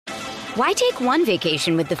Why take one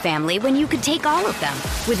vacation with the family when you could take all of them?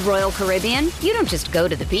 With Royal Caribbean, you don't just go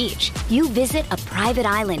to the beach. You visit a private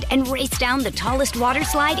island and race down the tallest water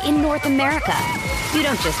slide in North America. You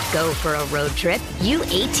don't just go for a road trip. You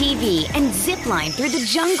ATV and zip line through the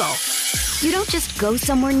jungle. You don't just go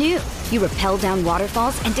somewhere new. You rappel down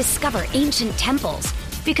waterfalls and discover ancient temples.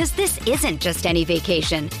 Because this isn't just any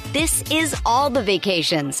vacation. This is all the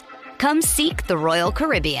vacations. Come seek the Royal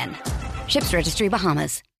Caribbean. Ships Registry,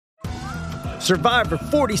 Bahamas. Survivor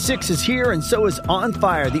 46 is here, and so is On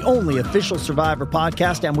Fire, the only official Survivor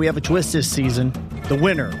podcast, and we have a twist this season. The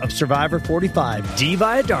winner of Survivor 45, Dee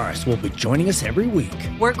Valladares, will be joining us every week.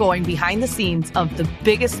 We're going behind the scenes of the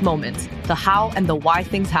biggest moments, the how and the why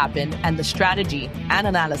things happen, and the strategy and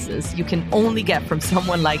analysis you can only get from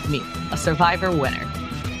someone like me, a Survivor winner.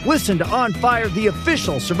 Listen to On Fire, the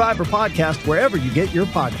official Survivor podcast, wherever you get your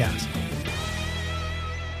podcast.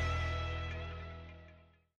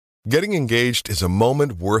 Getting engaged is a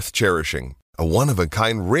moment worth cherishing. A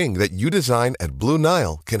one-of-a-kind ring that you design at Blue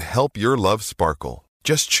Nile can help your love sparkle.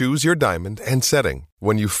 Just choose your diamond and setting.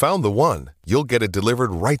 When you've found the one, you'll get it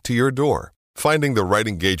delivered right to your door. Finding the right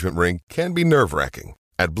engagement ring can be nerve-wracking.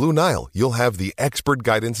 At Blue Nile, you'll have the expert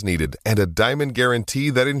guidance needed and a diamond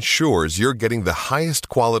guarantee that ensures you're getting the highest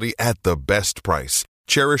quality at the best price.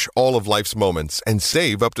 Cherish all of life's moments and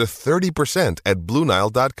save up to 30% at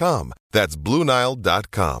BlueNile.com. That's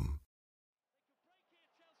BlueNile.com.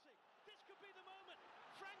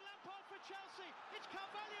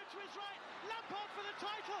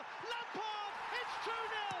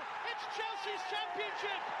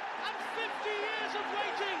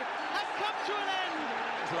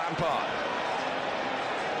 Lampard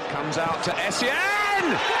comes out to Essien.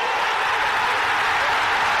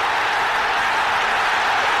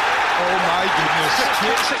 Oh my goodness.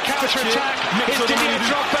 It's a counter-attack. It's Didier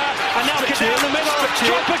Drogba. And now get down the middle.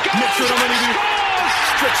 Drogba goes. Scores.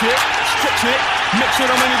 Stretch it. Mix it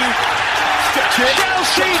on Manidou. Stretch it.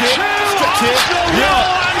 Chelsea 2. Arsenal 0.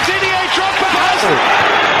 And Didier Drogba has.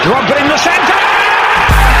 Drogba in the centre.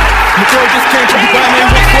 McCoy just came to the ground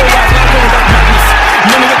and went for that. Madness.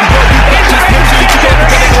 None of it can go.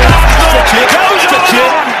 Stretch it.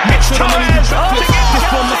 Mix it on Manidou. This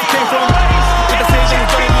one must have came from. The stage and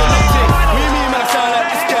very electric. What do you mean, man? I sound like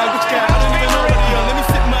this guy. Which guy? I don't even know radio. Let me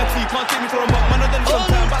sip my tea. Can't take me for a month. Man, then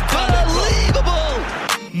sometime back. Unbelievable.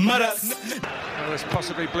 Maras. Well, as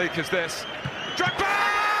possibly bleak as this. Drogba!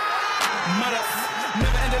 Maras.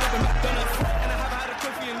 Never ended up in McDonald's. And I haven't had a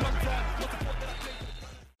trophy in one time.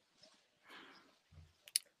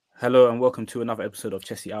 Hello and welcome to another episode of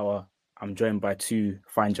Chessy Hour. I'm joined by two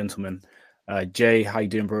fine gentlemen. Jay, how you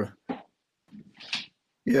doing, bro?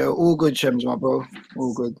 Yeah, all good, Shems, my bro.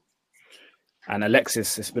 All good. And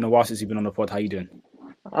Alexis, it's been a while since you've been on the pod. How you doing?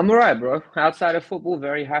 I'm all right, bro. Outside of football,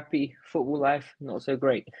 very happy. Football life, not so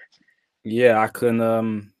great. Yeah, I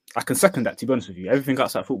can second that, to be honest with you. Everything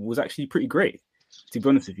outside football was actually pretty great, to be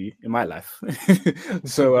honest with you, in my life.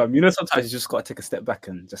 So, sometimes you just got to take a step back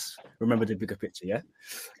and just remember the bigger picture, yeah?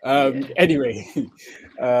 Anyway,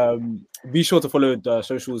 be sure to follow the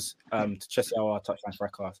socials to Chessy Hour, Touchline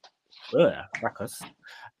Fracas.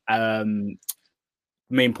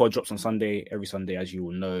 Main pod drops on Sunday, every Sunday, as you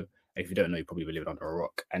all know. If you don't know, you probably live under a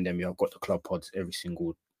rock. And then we have got the club pods every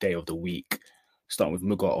single day of the week, starting with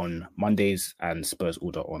Muga on Mondays and Spurs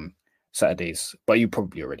Order on Saturdays. But you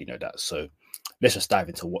probably already know that. So let's just dive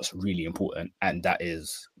into what's really important, and that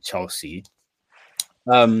is Chelsea.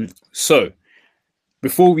 So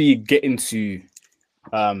before we get into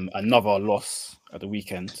another loss at the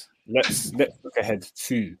weekend, let's look ahead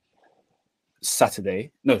to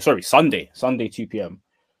Sunday, 2 p.m.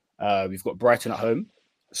 We've got Brighton at home.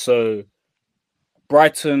 So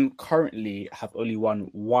Brighton currently have only won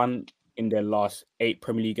one in their last 8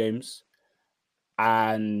 Premier League games,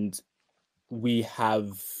 and we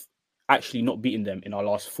have actually not beaten them in our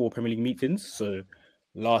last 4 Premier League meetings. So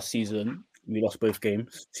last season we lost both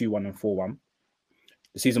games 2-1 and 4-1.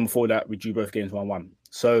 The season before that we drew both games 1-1.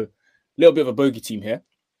 So a little bit of a bogey team here.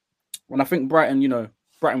 And I think Brighton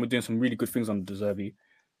were doing some really good things on De Zerbi,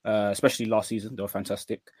 especially last season. They were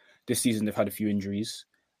fantastic. This season they've had a few injuries,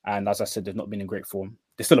 and as I said, they've not been in great form.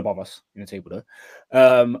 They're still above us in the table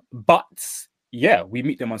though. But yeah, we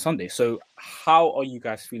meet them on Sunday. So how are you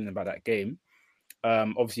guys feeling about that game?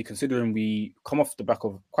 Obviously, considering we come off the back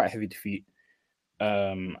of quite a heavy defeat,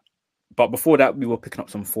 but before that we were picking up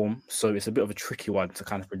some form, so it's a bit of a tricky one to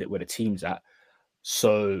kind of predict where the team's at.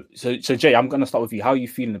 So Jay, I'm going to start with you. How are you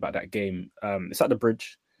feeling about that game? It's at the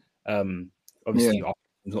Bridge. Obviously, our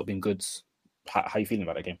team's not been good. How are you feeling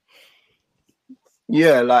about that game?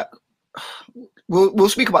 Yeah, like we'll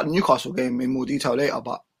speak about the Newcastle game in more detail later,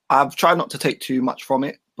 but I've tried not to take too much from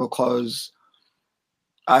it because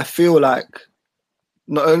I feel like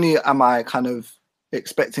not only am I kind of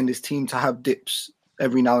expecting this team to have dips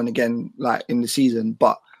every now and again, like in the season,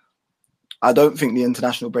 but I don't think the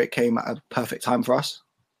international break came at a perfect time for us.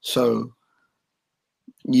 So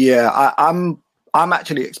yeah, I'm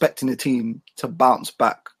actually expecting the team to bounce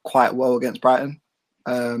back quite well against Brighton.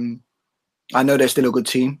 I know they're still a good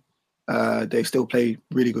team. They still play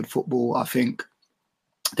really good football. I think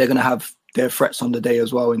they're going to have their threats on the day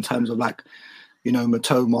as well in terms of like, you know,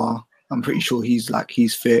 Matoma. I'm pretty sure he's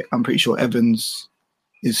fit. I'm pretty sure Evans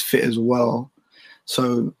is fit as well.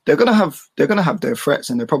 So they're gonna have their threats,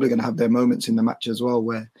 and they're probably gonna have their moments in the match as well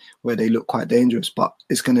where they look quite dangerous. But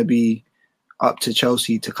it's gonna be up to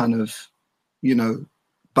Chelsea to kind of, you know,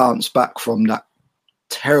 bounce back from that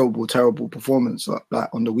terrible performance like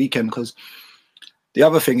on the weekend. Because the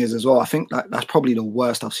other thing is as well, I think that's probably the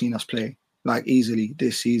worst I've seen us play like easily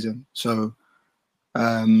this season. So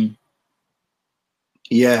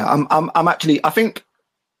yeah, I'm actually, I think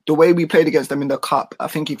the way we played against them in the cup, I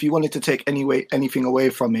think if you wanted to take anything away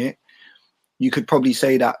from it, you could probably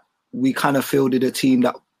say that we kind of fielded a team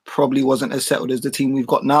that probably wasn't as settled as the team we've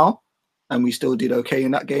got now, and we still did okay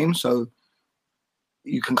in that game. So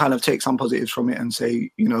you can kind of take some positives from it and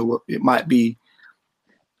say, you know, it might be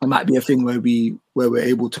a thing where we're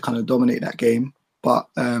able to kind of dominate that game. But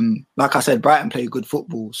like I said, Brighton play good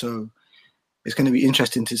football, so it's going to be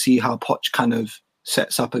interesting to see how Poch kind of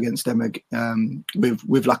sets up against them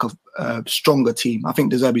with like a stronger team. I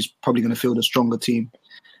think De Zerbi's probably going to field a stronger team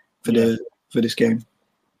for this game.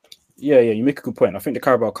 Yeah, you make a good point. I think the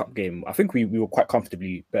Carabao Cup game, I think we were quite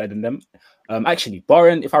comfortably better than them. Actually,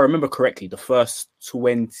 barring, if I remember correctly, the first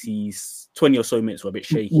 20 or so minutes were a bit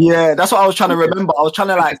shaky. Yeah, that's what I was trying to remember. I was trying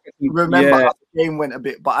to remember how the game went a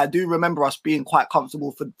bit, but I do remember us being quite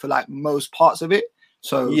comfortable for like most parts of it.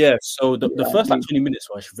 So yeah, so the first like 20 minutes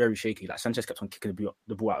was very shaky. Like Sanchez kept on kicking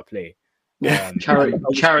the ball out of play.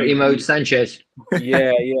 Charity mode Sanchez.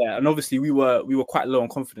 Yeah, and obviously we were quite low on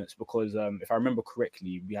confidence because if I remember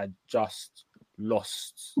correctly, we had just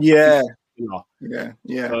lost. Yeah. So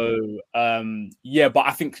but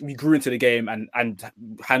I think we grew into the game and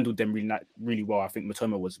handled them really well. I think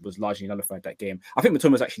Matoma was largely nullified that game. I think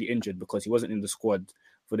Matoma was actually injured because he wasn't in the squad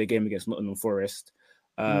for the game against Nottingham Forest.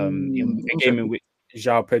 A game in which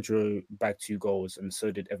João Pedro bagged 2 goals, and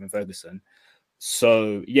so did Evan Ferguson.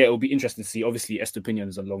 So yeah, it'll be interesting to see. Obviously, Estepinian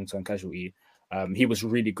is a long-term casualty. He was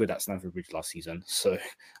really good at Stamford Bridge last season, so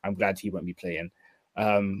I'm glad he won't be playing.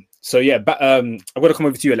 So yeah, I'm going to come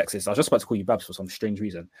over to you, Alexis. I was just about to call you Babs for some strange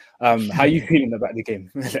reason. How are you feeling about the game,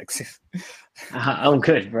 Alexis? I'm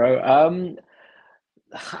good, bro.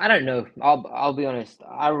 I don't know. I'll be honest.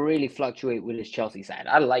 I really fluctuate with this Chelsea side.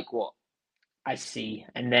 I like what I see,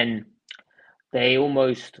 and then they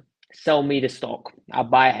almost sell me the stock. I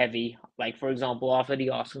buy heavy. Like, for example, after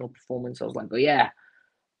the Arsenal performance, I was like, oh yeah,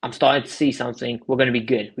 I'm starting to see something. We're going to be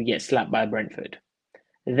good. We get slapped by Brentford.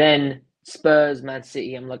 Then Spurs, Man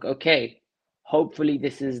City, I'm like, okay, hopefully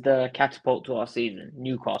this is the catapult to our season.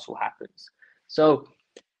 Newcastle happens. So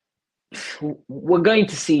we're going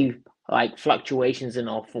to see like fluctuations in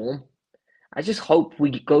our form. I just hope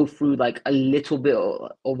we go through like a little bit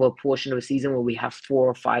of a portion of a season where we have 4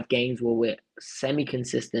 or 5 games where we're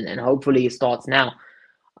semi-consistent, and hopefully it starts now.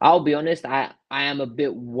 I'll be honest, I am a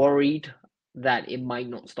bit worried that it might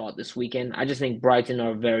not start this weekend. I just think Brighton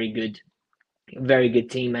are a very good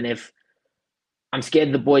team, and if I'm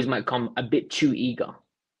scared the boys might come a bit too eager,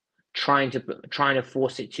 trying to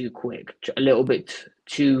force it too quick, a little bit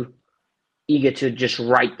too eager to just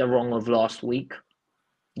right the wrong of last week.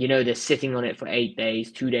 You know, they're sitting on it for 8 days,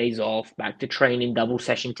 2 days off, back to training, double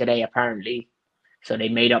session today, apparently. So they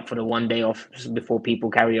made up for the 1 day off before people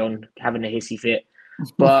carry on having a hissy fit.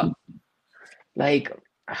 But, like,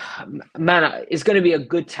 man, it's going to be a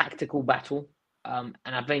good tactical battle. And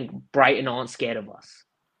I think Brighton aren't scared of us.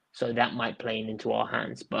 So that might play into our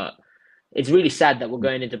hands. But it's really sad that we're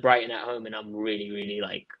going into Brighton at home, and I'm really, really,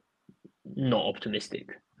 like, not optimistic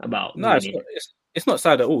about winning. It's not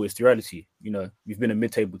sad at all. It's the reality. You know, we've been a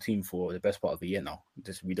mid-table team for the best part of the year now.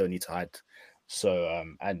 We don't need to hide. So,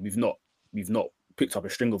 and we've not picked up a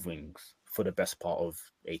string of wins for the best part of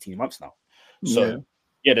 18 months now. So,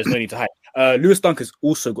 yeah, there's no need to hide. Lewis Dunk has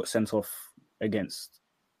also got sent off against.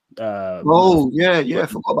 I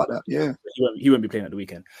forgot about that. Yeah, he won't be playing at the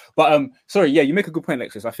weekend. But sorry, yeah, you make a good point,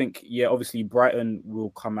 Alexis. I think obviously Brighton will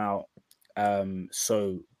come out.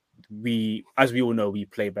 So as we all know, we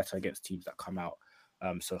play better against teams that come out.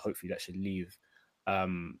 So hopefully that should leave a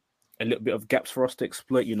little bit of gaps for us to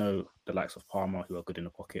exploit. You know, the likes of Palmer, who are good in the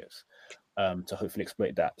pockets. to hopefully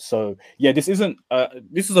exploit that. So yeah, this is a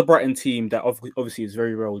Brighton team that obviously is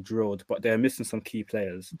very well drilled, but they're missing some key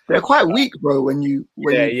players. They're quite weak, bro. When you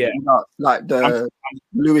like the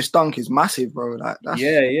Lewis Dunk is massive, bro. Like that's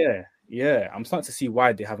yeah. I'm starting to see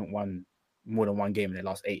why they haven't won more than one game in their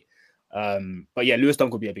last 8. But yeah, Lewis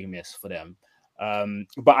Dunk will be a big miss for them.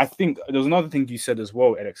 But I think there was another thing you said as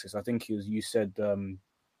well, Alexis. I think you said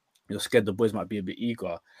you're scared the boys might be a bit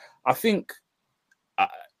eager. I think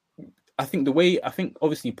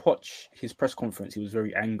obviously Poch, his press conference, he was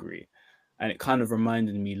very angry, and it kind of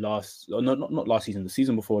reminded me not last season, the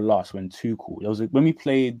season before last, when Tuchel, when we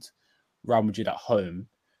played Real Madrid at home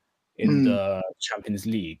in the Champions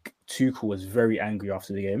League, Tuchel was very angry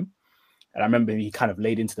after the game, and I remember he kind of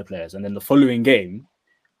laid into the players, and then the following game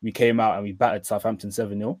we came out and we battered Southampton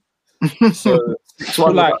 7-0. So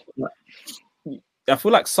I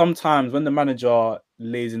feel like sometimes when the manager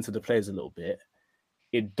lays into the players a little bit,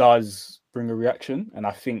 it does bring a reaction, and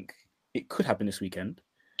I think it could happen this weekend.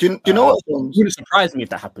 Do you know what? It wouldn't surprise me if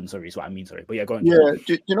that happens. Sorry, is what I mean. Sorry, but yeah, go on. Yeah,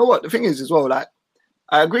 do you know what the thing is as well? Like,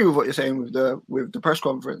 I agree with what you're saying with the press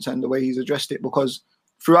conference and the way he's addressed it, because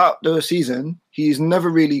throughout the season he's never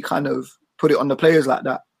really kind of put it on the players like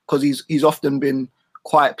that, because he's often been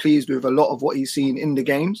quite pleased with a lot of what he's seen in the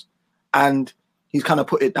games, and he's kind of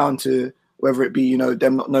put it down to whether it be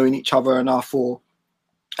them not knowing each other enough, or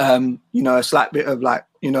a slight bit of like,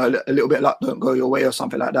 a little bit of luck don't go your way or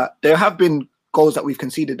something like that. There have been goals that we've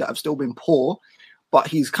conceded that have still been poor, but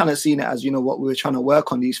he's kind of seen it as, what we were trying to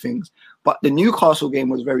work on these things. But the Newcastle game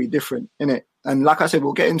was very different, innit? And like I said,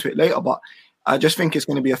 we'll get into it later, but I just think it's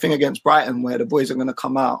going to be a thing against Brighton where the boys are going to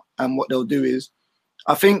come out, and what they'll do is,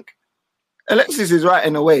 I think Alexis is right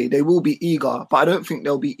in a way. They will be eager, but I don't think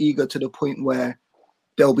they'll be eager to the point where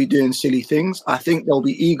they'll be doing silly things. I think they'll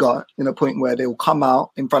be eager in a point where they'll come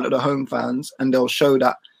out in front of the home fans and they'll show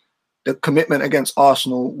that the commitment against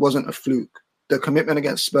Arsenal wasn't a fluke. The commitment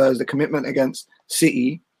against Spurs, the commitment against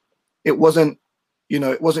City, it wasn't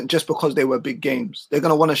just because they were big games. They're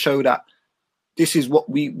going to want to show that this is what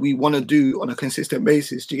we want to do on a consistent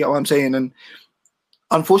basis. Do you get what I'm saying? And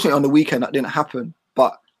unfortunately on the weekend that didn't happen,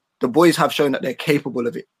 but the boys have shown that they're capable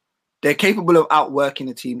of it. They're capable of outworking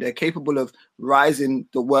the team. They're capable of rising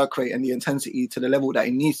the work rate and the intensity to the level that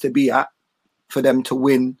it needs to be at for them to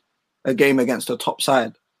win a game against a top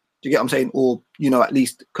side. Do you get what I'm saying? Or, at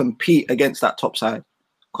least compete against that top side.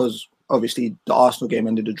 Because obviously the Arsenal game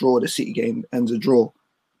ended a draw, the City game ends a draw.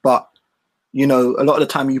 But, a lot of the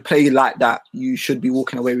time you play like that, you should be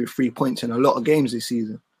walking away with 3 points in a lot of games this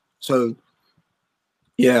season. So,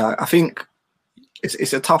 yeah, I think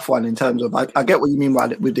it's a tough one in terms of, I get what you mean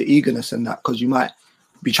with the eagerness and that, because you might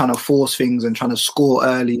be trying to force things and trying to score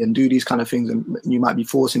early and do these kind of things, and you might be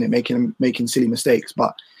forcing it, making silly mistakes.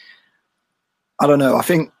 But I don't know. I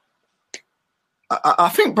think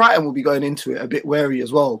Brighton will be going into it a bit wary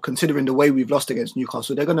as well, considering the way we've lost against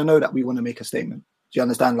Newcastle. They're going to know that we want to make a statement. Do you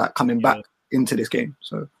understand? Like coming back into this game.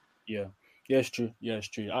 So yeah, it's true.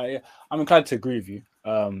 I'm inclined to agree with you.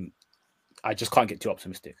 I just can't get too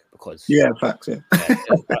optimistic because facts.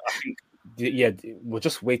 We're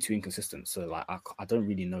just way too inconsistent. So like, I don't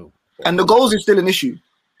really know. And the goals is still an issue.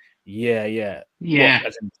 Yeah. What,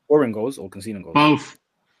 as in scoring goals or conceding goals? Both.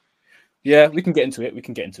 Yeah, we can get into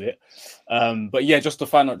it. But yeah, just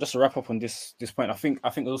to wrap up on this point, I think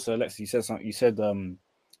also, Alexis, you said something. You said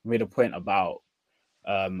made a point about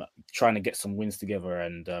trying to get some wins together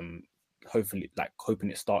and hoping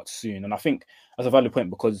it starts soon. And I think that's a valid point,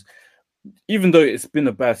 because even though it's been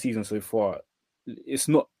a bad season so far, it's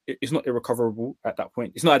not irrecoverable at that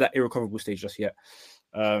point. It's not at that irrecoverable stage just yet.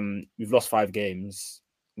 We've lost 5 games.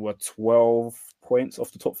 We're 12 points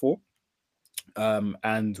off the top 4.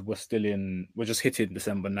 And we're just hitting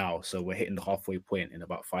December now. So we're hitting the halfway point in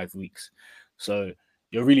about 5 weeks. So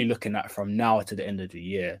you're really looking at from now to the end of the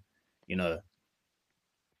year,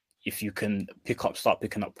 if you can start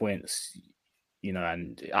picking up points,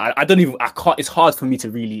 and I can't, it's hard for me to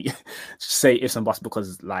really say ifs and buts,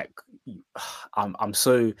 because like,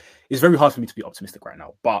 it's very hard for me to be optimistic right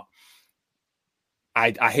now, but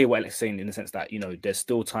I hear what Alex is saying in the sense that, there's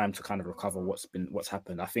still time to kind of recover what's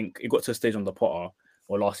happened. I think it got to a stage on the Potter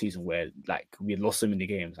or last season where like we had lost so many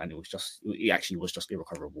games and it actually was just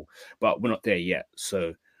irrecoverable, but we're not there yet.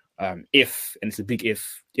 So if, and it's a big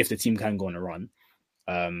if the team can go on a run,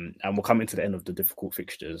 and we'll come into the end of the difficult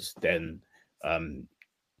fixtures, then when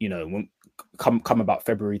come about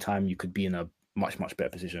February time, you could be in a much better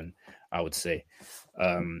position, I would say.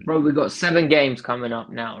 Bro, we've got 7 games coming up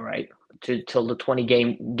now, right? Till the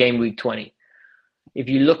game week 20. If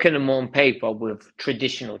you look at them on paper with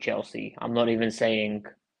traditional Chelsea, I'm not even saying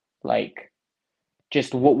like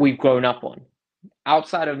just what we've grown up on.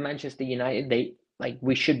 Outside of Manchester United,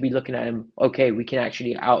 we should be looking at them. Okay, we can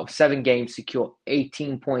actually, out of 7 games, secure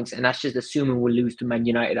 18 points, and that's just assuming we'll lose to Man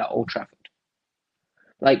United at Old Trafford.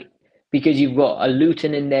 Because you've got a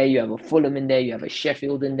Luton in there, you have a Fulham in there, you have a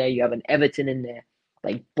Sheffield in there, you have an Everton in there,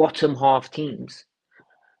 bottom half teams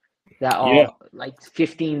that are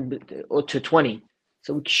 15 or to 20.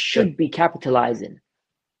 So we should be capitalizing.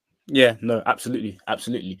 Yeah, no, absolutely.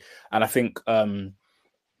 And I think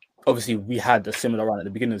obviously we had a similar run at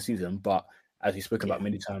the beginning of the season, but as we spoke about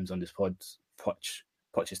many times on this pod,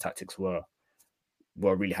 Poch's tactics were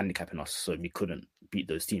really handicapping us, so we couldn't beat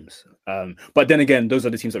those teams. But then again, those are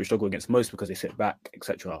the teams that we struggle against most because they sit back,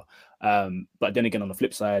 etc. But then again, on the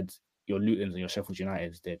flip side, your Lutons and your Sheffield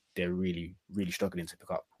Uniteds, they're really, really struggling to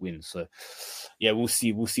pick up wins. So yeah, we'll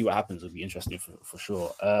see what happens. It'll be interesting for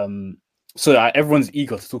sure. So everyone's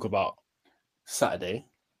eager to talk about Saturday.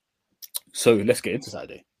 So let's get into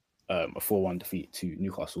Saturday. A 4-1 defeat to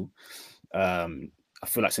Newcastle. I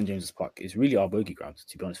feel like St James's Park is really our bogey ground,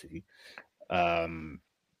 to be honest with you.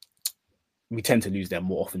 We tend to lose there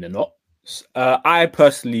more often than not. I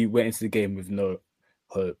personally went into the game with no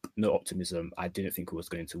hope, no optimism. I didn't think we was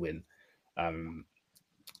going to win.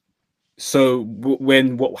 So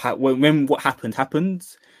when what happened,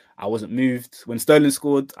 I wasn't moved. When Sterling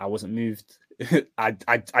scored, I wasn't moved. I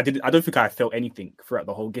don't think I felt anything throughout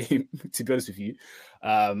the whole game, to be honest with you.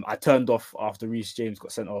 I turned off after Reece James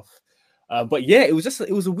got sent off. But yeah, it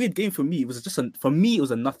was a weird game for me. It was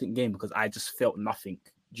a nothing game because I just felt nothing.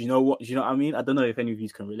 Do you know what I mean? I don't know if any of you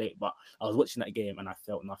can relate, but I was watching that game and I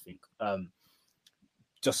felt nothing.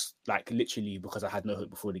 Just literally because I had no hope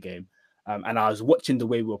before the game. And I was watching the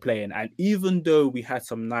way we were playing. And even though we had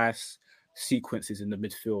some nice sequences in the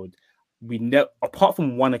midfield, apart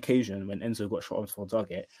from one occasion when Enzo got shot onto a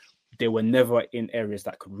target, they were never in areas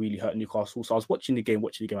that could really hurt Newcastle. So I was watching the game,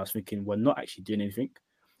 I was thinking, we're not actually doing anything.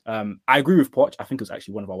 I agree with Poch. I think it was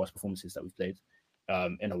actually one of our worst performances that we've played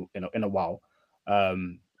in a while.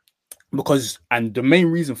 Because the main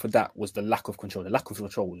reason for that was the lack of control. The lack of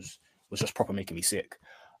control was just proper making me sick.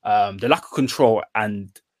 The lack of control and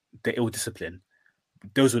the ill discipline,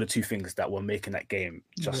 those were the two things that were making that game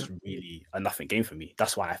just really a nothing game for me.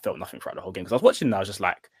 That's why I felt nothing throughout the whole game. Because I was watching and I was just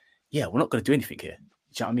like, yeah, we're not going to do anything here.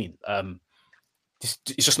 Do you know what I mean? It's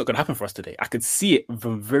just not going to happen for us today. I could see it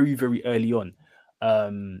from very, very early on.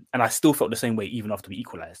 And I still felt the same way even after we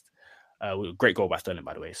equalised. Great goal by Sterling,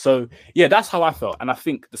 by the way. So, yeah, that's how I felt. And I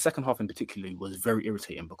think the second half in particular was very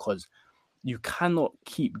irritating because you cannot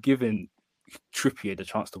keep giving Trippier the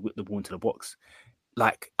chance to whip the ball into the box.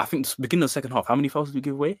 I think the beginning of the second half, how many fouls did we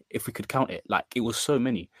give away? If we could count it, it was so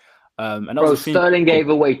many. And that was Sterling gave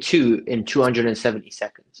away 2 in 270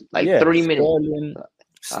 seconds. 3 minutes.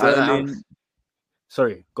 Sterling.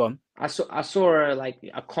 Sorry, go on. I saw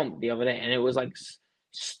a comp the other day, and it was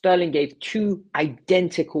Sterling gave 2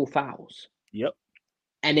 identical fouls. Yep.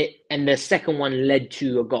 And the second one led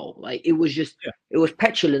to a goal. It was just it was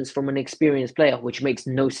petulance from an experienced player, which makes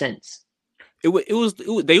no sense. It was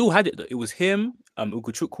they all had it though. It was him,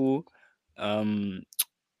 Ugochukwu,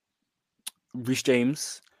 Reece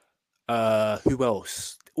James, who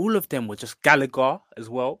else? All of them were just Gallagher as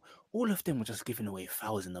well. All of them were just giving away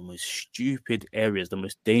fouls in the most stupid areas, the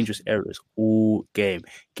most dangerous areas all game,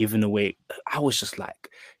 giving away. I was just like,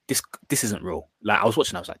 this isn't real. I was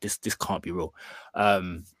watching, I was like, this can't be real.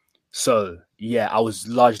 So yeah, I was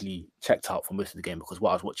largely checked out for most of the game because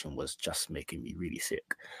what I was watching was just making me really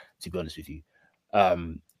sick, to be honest with you.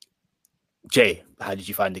 Jay, how did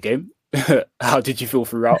you find the game? How did you feel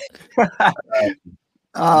throughout?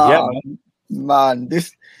 Man,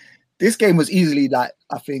 this game was easily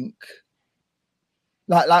I think,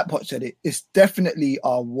 like Poch said, it's definitely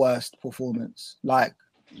our worst performance.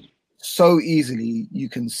 So easily you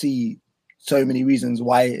can see so many reasons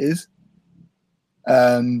why it is.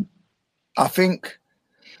 I think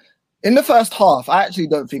in the first half, I actually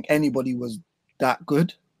don't think anybody was that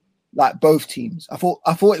good. Both teams, I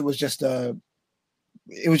thought it was just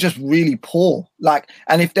really poor.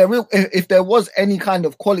 And if there was any kind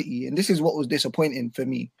of quality, and this is what was disappointing for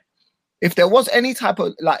me, if there was any type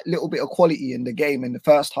of little bit of quality in the game in the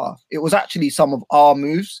first half, it was actually some of our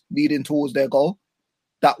moves leading towards their goal.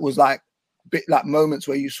 That was moments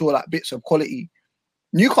where you saw bits of quality.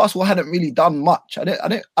 Newcastle hadn't really done much. I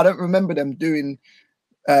don't remember them doing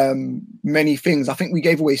many things. I think we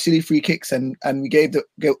gave away silly free kicks and we gave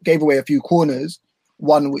away a few corners.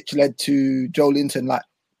 One which led to Joe Linton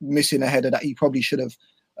missing a header that he probably should have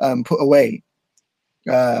put away.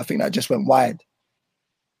 I think that just went wide.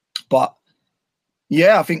 But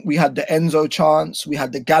Yeah, I think we had the Enzo chance. We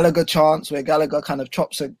had the Gallagher chance where Gallagher kind of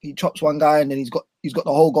chops one guy and then he's got the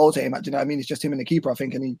whole goal to him. Do you know what I mean? It's just him and the keeper, I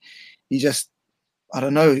think, and he just, I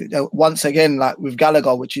don't know. Once again, like with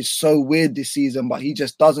Gallagher, which is so weird this season, but he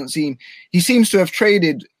just doesn't seem. He seems to have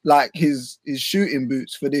traded like his shooting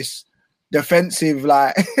boots for this defensive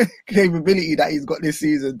like capability that he's got this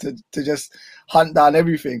season to just hunt down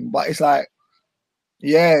everything. But it's like,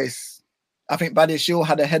 yes, I think Badiashile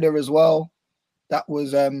had a header as well. That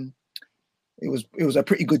was it was a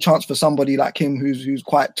pretty good chance for somebody like him who's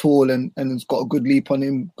quite tall and has got a good leap on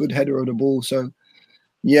him, good header of the ball. So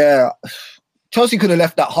yeah, Chelsea could have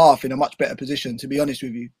left that half in a much better position, to be honest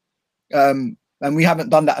with you. And we haven't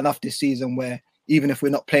done that enough this season where even if we're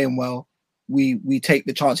not playing well, we take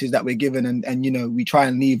the chances that we're given and you know, we try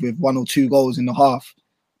and leave with 1 or 2 goals in the half.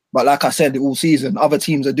 But like I said, all season, other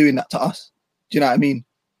teams are doing that to us. Do you know what I mean?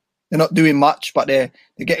 They're not doing much, but they're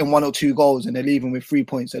getting 1 or 2 goals and they're leaving with 3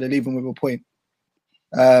 points, so they're leaving with a point.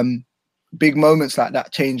 Big moments like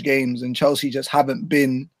that change games, and Chelsea just haven't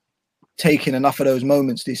been taking enough of those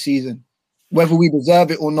moments this season. Whether we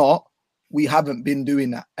deserve it or not, we haven't been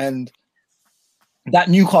doing that. And that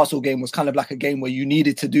Newcastle game was kind of like a game where you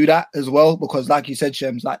needed to do that as well, because like you said,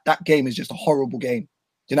 Shems, like that game is just a horrible game. Do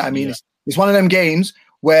you know what I mean? Yeah. It's one of them games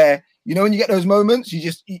where, you know, when you get those moments,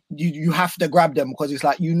 you have to grab them because it's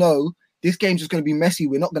like, you know, this game's just going to be messy.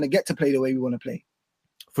 We're not going to get to play the way we want to play.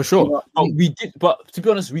 For sure. You know, we did, but to be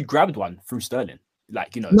honest, we grabbed one through Sterling.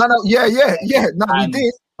 Like, you know. No, yeah. No, we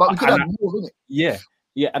did, but we could have more, didn't it?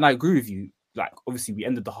 Yeah, and I agree with you. Like, obviously, we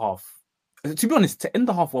ended the half. To be honest, to end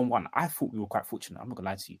the half 1-1, I thought we were quite fortunate. I'm not going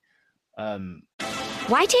to lie to you.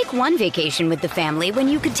 Why take one vacation with the family when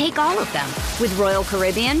you could take all of them? With Royal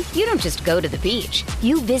Caribbean, you don't just go to the beach.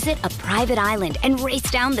 You visit a private island and race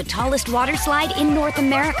down the tallest water slide in North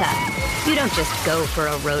America. You don't just go for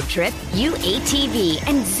a road trip. You ATV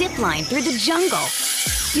and zip line through the jungle.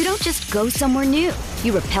 You don't just go somewhere new.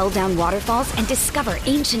 You rappel down waterfalls and discover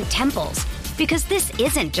ancient temples. Because this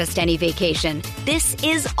isn't just any vacation. This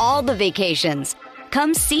is all the vacations.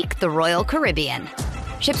 Come seek the Royal Caribbean.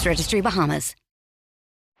 Ships Registry, Bahamas.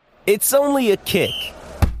 It's only a kick,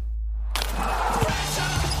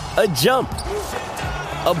 a jump,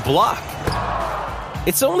 a block.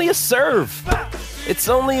 It's only a serve. It's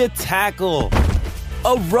only a tackle,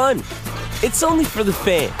 a run. It's only for the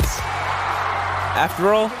fans.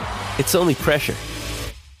 After all, it's only pressure.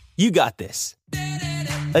 You got this.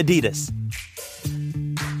 Adidas.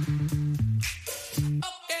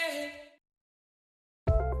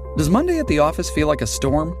 Does Monday at the office feel like a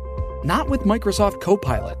storm? Not with Microsoft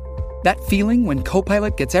Copilot. That feeling when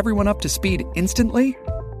Copilot gets everyone up to speed instantly?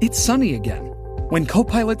 It's sunny again. When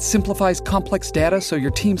Copilot simplifies complex data so your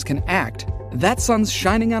teams can act, that sun's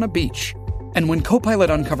shining on a beach. And when Copilot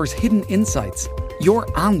uncovers hidden insights,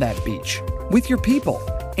 you're on that beach with your people,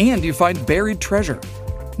 and you find buried treasure.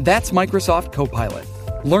 That's Microsoft Copilot.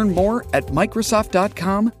 Learn more at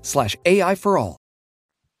Microsoft.com/AI for all.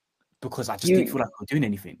 Because I just didn't feel like we were doing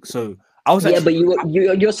anything. So I was but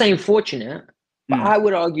you're saying fortunate. But I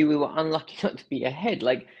would argue we were unlucky not to be ahead.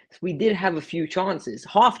 Like, we did have a few chances,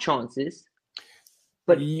 half chances,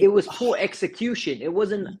 but it was poor execution. It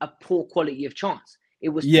wasn't a poor quality of chance. It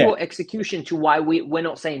was poor execution to why we're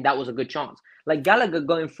not saying that was a good chance. Like Gallagher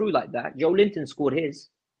going through like that, Joe Linton scored his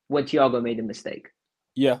when Thiago made a mistake.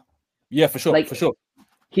 Yeah, for sure, like, for sure.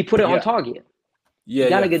 He put it on target. Yeah,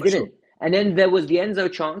 Gallagher didn't. Sure. And then there was the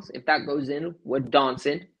Enzo chance. If that goes in, we're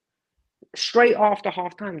dancing. Straight after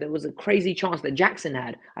halftime, there was a crazy chance that Jackson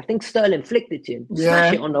had. I think Sterling flicked it to him.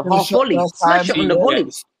 Smash it on the half volley. Smash it on the volley.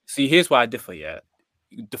 See, here's why I differ, The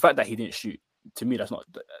fact that he didn't shoot, to me, that's not...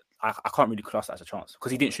 I can't really class that as a chance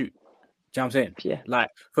because he didn't shoot. Do you know what I'm saying? Yeah.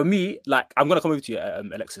 Like, for me, like, I'm going to come over to you,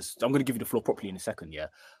 Alexis. I'm going to give you the floor properly in a second,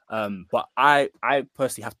 but I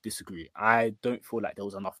personally have to disagree. I don't feel like there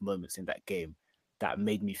was enough moments in that game that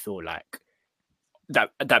made me feel like...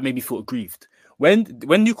 That made me feel aggrieved. When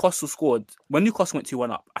Newcastle scored, when Newcastle went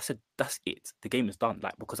 2-1 up, I said, that's it. The game is done.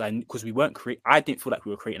 Like, because we weren't I didn't feel like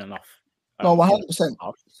we were creating enough. No, 100%.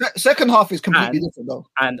 Second half is completely different, though.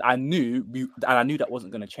 And I knew that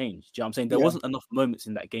wasn't going to change. Do you know what I'm saying? There wasn't enough moments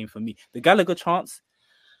in that game for me. The Gallagher chance,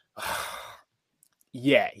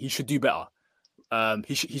 he should do better.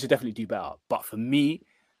 He should definitely do better. But for me,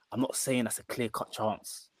 I'm not saying that's a clear-cut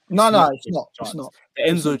chance. No, it's not. It's not. The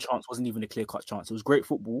Enzo chance wasn't even a clear-cut chance. It was great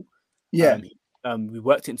football. Yeah. We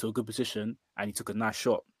worked into a good position and he took a nice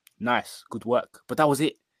shot. Nice, good work. But that was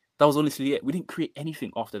it. That was honestly it. We didn't create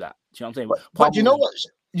anything after that. Do you know what I'm saying? But you know what?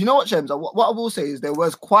 You know what, Shems? What I will say is there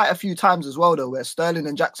was quite a few times as well, though, where Sterling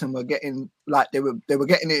and Jackson were getting like they were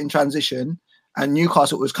getting it in transition, And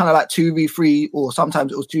Newcastle, it was kind of like 2v3 or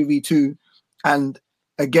sometimes it was 2v2. And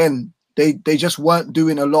again, they just weren't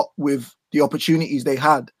doing a lot with the opportunities they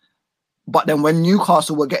had. But then when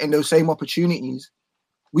Newcastle were getting those same opportunities,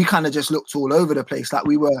 we kind of just looked all over the place. Like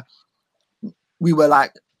we were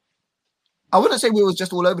like, I wouldn't say we were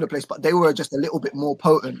just all over the place, but they were just a little bit more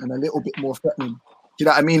potent and a little bit more threatening. Do you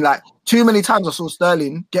know what I mean? Like too many times I saw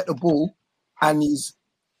Sterling get the ball and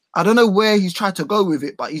I don't know where he's tried to go with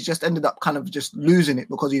it, but he's just ended up kind of just losing it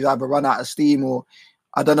because he's either run out of steam or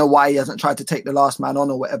I don't know why he hasn't tried to take the last man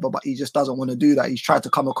on or whatever, but he just doesn't want to do that. He's tried to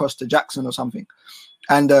come across to Jackson or something.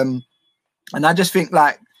 And I just think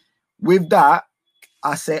like with that,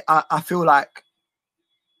 I feel like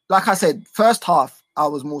I said, first half, I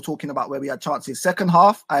was more talking about where we had chances. Second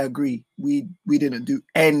half, I agree. We didn't do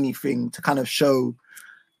anything to kind of show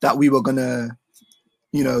that we were going to,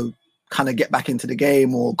 you know, kind of get back into the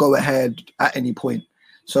game or go ahead at any point.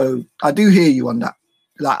 So I do hear you on that.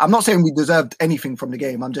 Like, I'm not saying we deserved anything from the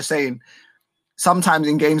game. I'm just saying sometimes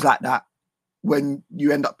in games like that, when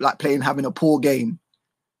you end up like having a poor game,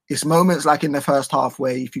 it's moments like in the first half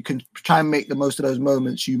where if you can try and make the most of those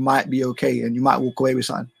moments, you might be okay and you might walk away with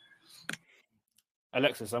something.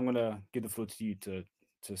 Alexis, I'm going to give the floor to you to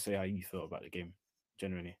say how you felt about the game,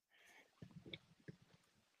 generally.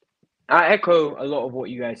 I echo a lot of what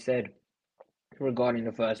you guys said regarding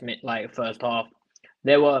the first half.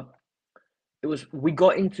 We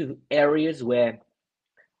got into areas where,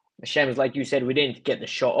 Shems, like you said, we didn't get the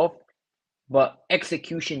shot off, but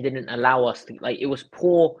execution didn't allow us to, like, it was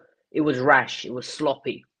poor, it was rash, it was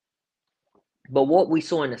sloppy. But what we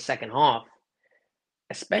saw in the second half,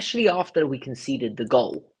 especially after we conceded the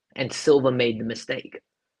goal and Silva made the mistake,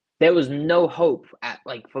 there was no hope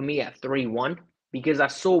for me at 3-1 because I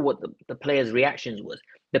saw what the players' reactions was.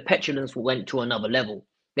 The petulance went to another level.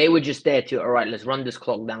 They were just there to, all right, let's run this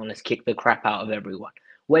clock down, let's kick the crap out of everyone.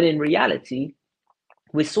 When in reality,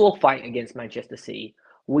 we saw a fight against Manchester City.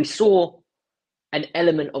 We saw an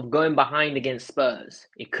element of going behind against Spurs.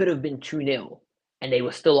 It could have been 2-0 and they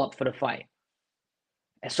were still up for the fight.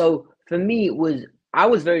 And so for me, I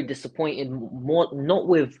was very disappointed, more not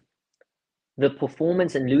with the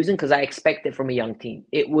performance and losing, because I expect it from a young team.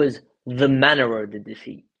 It was the manner of the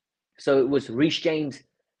defeat. So it was Reece James,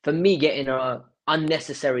 for me, getting an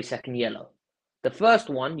unnecessary second yellow. The first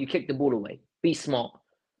one, you kick the ball away. Be smart.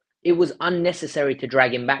 It was unnecessary to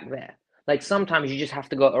drag him back there. Like sometimes you just have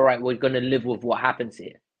to go, all right, we're going to live with what happens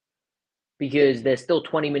here. Because there's still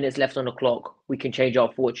 20 minutes left on the clock. We can change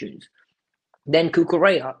our fortunes. Then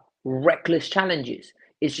Cucurella, reckless challenges.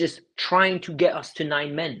 It's just trying to get us to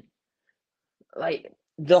 9 men. Like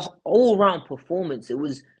the all-round performance, it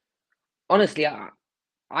was honestly,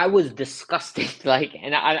 I was disgusted.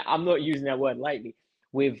 And I'm not using that word lightly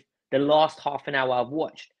with the last half an hour I've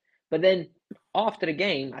watched. But then after the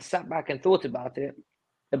game, I sat back and thought about it.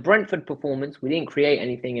 The Brentford performance, we didn't create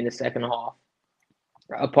anything in the second half,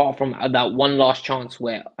 apart from that one last chance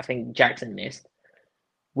where I think Jackson missed.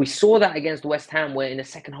 We saw that against West Ham, where in the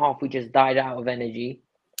second half we just died out of energy.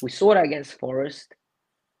 We saw that against Forest.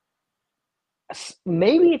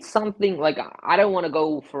 Maybe it's something like, I don't want to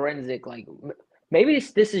go forensic. Like maybe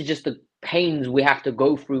this is just the pains we have to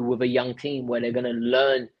go through with a young team where they're going to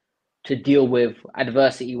learn to deal with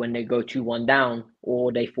adversity when they go 2-1 down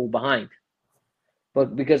or they fall behind.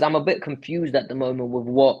 But because I'm a bit confused at the moment with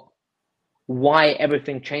why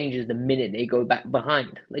everything changes the minute they go back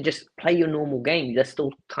behind. They just play your normal game. There's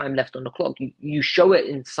still time left on the clock. You show it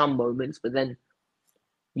in some moments, but then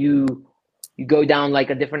you go down like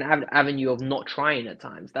a different avenue of not trying at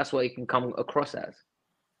times. That's what it can come across as.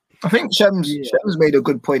 I think Shems made a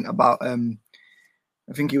good point about, I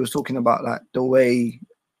think he was talking about like the way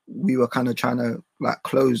we were kind of trying to like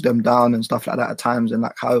close them down and stuff like that at times, and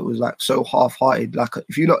like how it was like so half-hearted. Like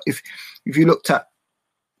if you looked at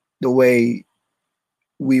the way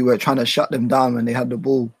we were trying to shut them down when they had the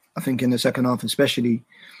ball, I think in the second half especially,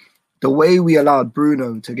 the way we allowed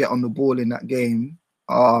Bruno to get on the ball in that game,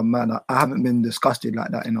 oh man, I haven't been disgusted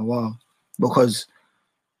like that in a while, because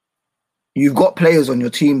you've got players on your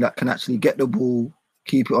team that can actually get the ball,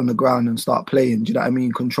 keep it on the ground and start playing. Do you know what I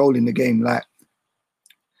mean? Controlling the game. Like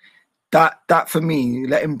that for me,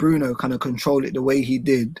 letting Bruno kind of control it the way he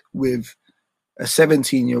did with a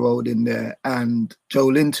 17-year-old in there and Joe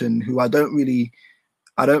Linton, who I don't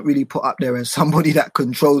really put up there as somebody that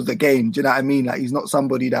controls the game. Do you know what I mean? Like he's not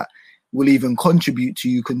somebody that will even contribute to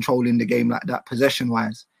you controlling the game like that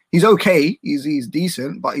possession-wise. He's okay, he's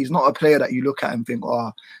decent, but he's not a player that you look at and think,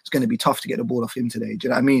 oh, it's going to be tough to get the ball off him today. Do you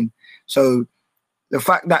know what I mean? So the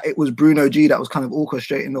fact that it was Bruno G that was kind of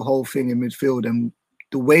orchestrating the whole thing in midfield and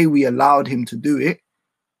the way we allowed him to do it,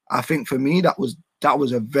 I think for me that was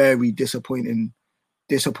a very disappointing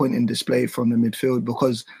display from the midfield,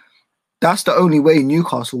 because that's the only way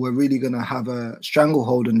Newcastle were really going to have a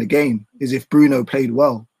stranglehold in the game, is if Bruno played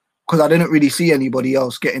well. Because I didn't really see anybody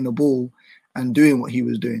else getting the ball and doing what he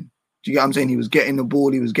was doing. Do you get what I'm saying? He was getting the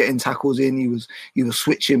ball, he was getting tackles in, he was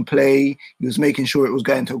switching play, he was making sure it was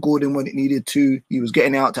going to Gordon when it needed to, he was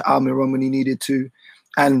getting out to Almiron when he needed to.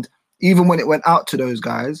 And even when it went out to those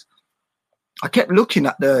guys, I kept looking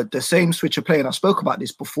at the same switch of play, and I spoke about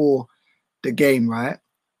this before the game, right?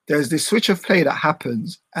 There's this switch of play that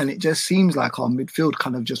happens, and it just seems like our midfield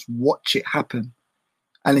kind of just watch it happen.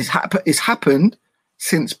 And it's happened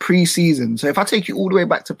since pre-season. So if I take you all the way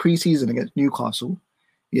back to pre-season against Newcastle,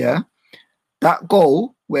 yeah, that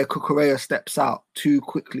goal where Cucurella steps out too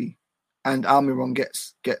quickly and Almiron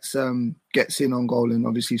gets in on goal and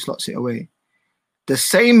obviously slots it away. The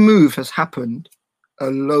same move has happened a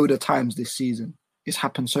load of times this season. It's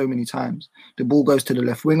happened so many times. The ball goes to the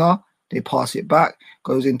left winger, they pass it back,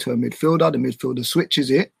 goes into a midfielder, the midfielder switches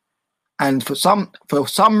it, and for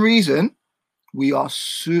some reason, we are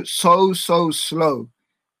so slow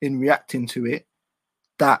in reacting to it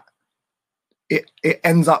that it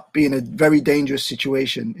ends up being a very dangerous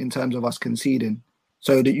situation in terms of us conceding.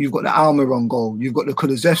 So that you've got the Almiron goal, you've got the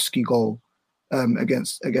Kulusevski goal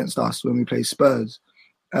against us when we play Spurs.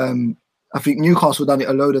 I think Newcastle done it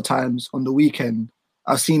a load of times on the weekend.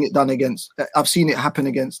 I've seen it happen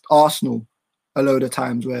against Arsenal a load of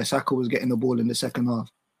times where Saka was getting the ball in the second half.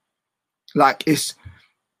 Like it's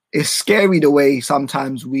scary the way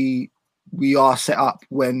sometimes we are set up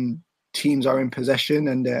when teams are in possession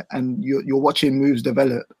and you're watching moves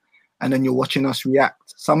develop, and then you're watching us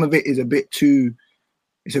react. Some of it is a bit too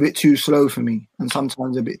slow for me, and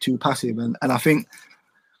sometimes a bit too passive. And I think,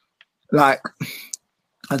 like,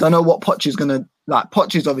 I don't know what Poch is gonna like.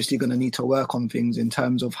 Poch is obviously gonna need to work on things in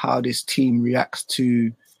terms of how this team reacts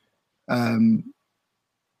to,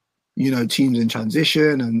 teams in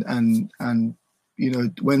transition and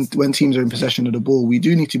when teams are in possession of the ball, we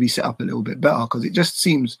do need to be set up a little bit better, because it just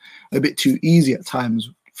seems a bit too easy at times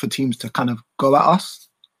for teams to kind of go at us.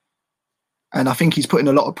 And I think he's putting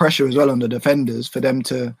a lot of pressure as well on the defenders for them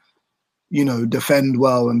to, defend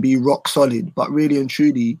well and be rock solid. But really and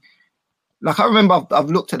truly, like, I remember I've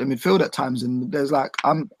looked at the midfield at times, and there's like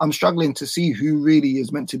I'm struggling to see who really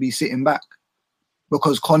is meant to be sitting back,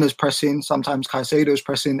 because Connor's pressing, sometimes Caicedo's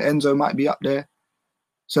pressing, Enzo might be up there.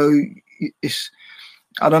 So it's,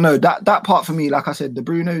 I don't know, that part for me, like I said, the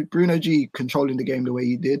Bruno G controlling the game the way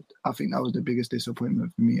he did, I think that was the biggest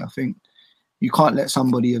disappointment for me. I think you can't let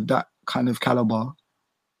somebody of that kind of caliber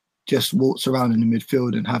just waltz around in the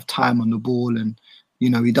midfield and have time on the ball, and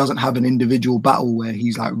he doesn't have an individual battle where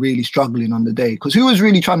he's like really struggling on the day. Because who was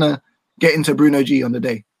really trying to get into Bruno G on the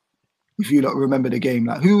day? If you remember the game,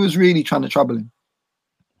 like, who was really trying to trouble him?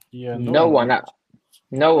 Yeah, no one.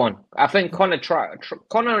 No one. I think Connor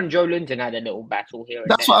and Joe Linton had a little battle here.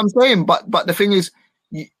 That's what I'm saying. But the thing is,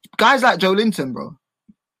 guys like Joe Linton, bro,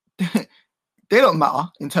 they don't matter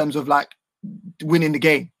in terms of like winning the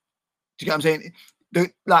game. Do you get what I'm saying?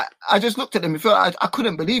 I just looked at them and felt I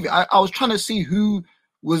couldn't believe it. I was trying to see who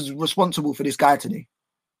was responsible for this guy today.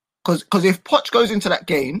 Because if Poch goes into that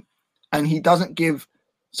game and he doesn't give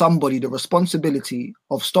somebody the responsibility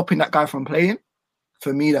of stopping that guy from playing,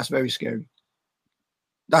 for me, that's very scary.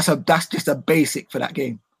 That's just a basic for that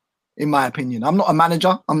game, in my opinion. I'm not a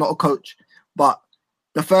manager, I'm not a coach, but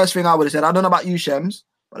the first thing I would have said, I don't know about you, Shems,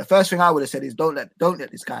 but the first thing I would have said is don't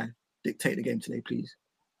let this guy dictate the game today, please.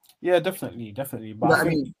 Yeah, definitely. But you know I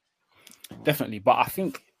mean? Definitely. But I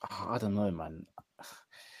think, I don't know, man.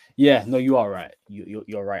 Yeah, no, you are right.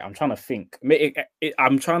 You're right. I'm trying to think.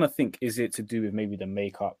 I'm trying to think. Is it to do with maybe the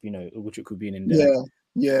makeup? Which it could be in there.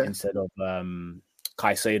 Yeah. Instead of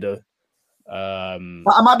Caicedo. But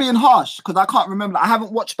am I being harsh? Because I can't remember. I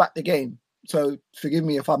haven't watched back the game, so forgive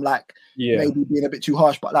me if I'm like maybe being a bit too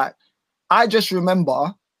harsh. But like, I just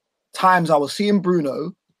remember times I was seeing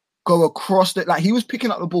Bruno go across the, like, he was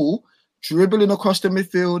picking up the ball, dribbling across the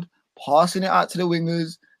midfield, passing it out to the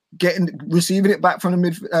wingers, receiving it back from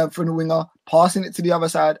the winger, passing it to the other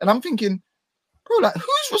side, and I'm thinking, bro, like,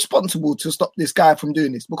 who's responsible to stop this guy from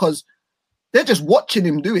doing this? Because they're just watching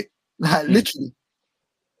him do it, like literally.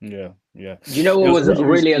 Yeah. You know what was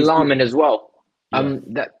really alarming as well?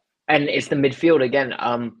 And it's the midfield again.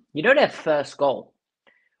 Their first goal,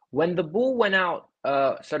 when the ball went out,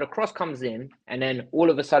 so the cross comes in, and then all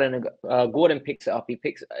of a sudden, Gordon picks it up.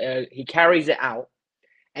 He carries it out,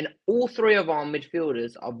 and all three of our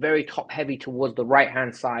midfielders are very top heavy towards the right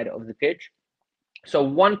hand side of the pitch. So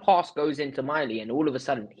one pass goes into Miley, and all of a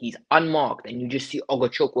sudden he's unmarked, and you just see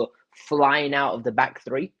Ogochukwu flying out of the back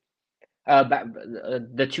three.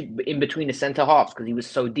 The two in between the center halves because he was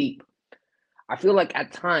so deep. I feel like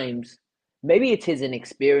at times, maybe it's his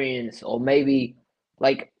inexperience, or maybe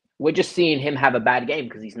like we're just seeing him have a bad game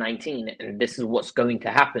because he's 19, and this is what's going to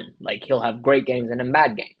happen. Like he'll have great games and then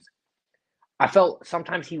bad games. I felt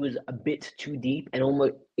sometimes he was a bit too deep, and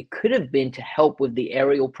almost it could have been to help with the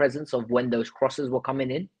aerial presence of when those crosses were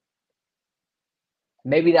coming in.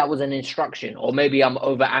 Maybe that was an instruction, or maybe I'm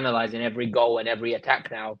over analyzing every goal and every attack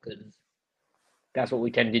now because that's what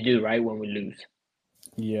we tend to do, right, when we lose.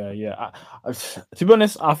 Yeah. To be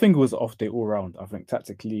honest, I think it was off day all round. I think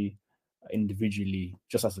tactically, individually,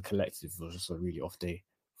 just as a collective, it was just a really off day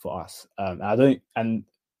for us.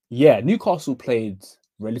 Newcastle played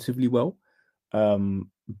relatively well,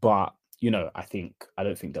 but I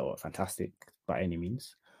don't think they were fantastic by any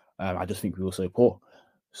means. I just think we were so poor.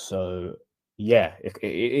 So yeah, it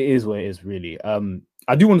is what it is, really.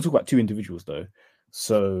 I do want to talk about two individuals though.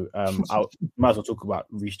 So I might as well talk about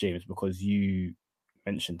Reece James because you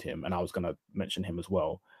mentioned him, and I was going to mention him as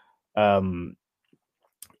well.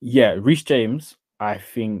 Reece James, I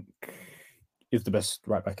think, is the best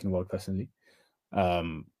right back in the world personally,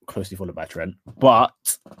 closely followed by Trent.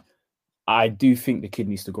 But I do think the kid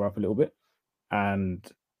needs to grow up a little bit, and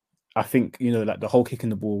I think like the whole kicking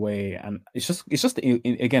the ball away, and it's just the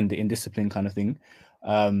indiscipline kind of thing,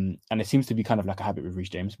 and it seems to be kind of like a habit with Reece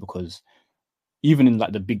James because even in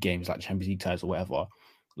like the big games like Champions League ties or whatever.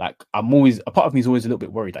 Like a part of me is always a little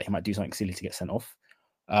bit worried that he might do something silly to get sent off.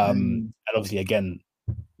 And obviously again,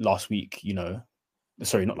 not last week,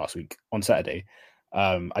 on Saturday,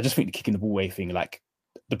 I just think the kicking the ball away thing, like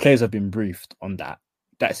the players have been briefed on that.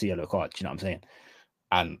 That's a yellow card. Do you know what I'm saying?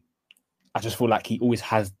 And I just feel like he always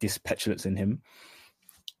has this petulance in him.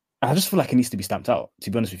 And I just feel like it needs to be stamped out, to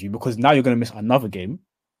be honest with you, because now you're going to miss another game,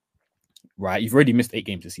 right? You've already missed 8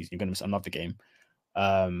 games this season. You're going to miss another game.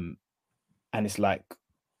 And it's like,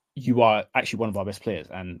 you are actually one of our best players,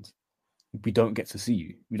 and we don't get to see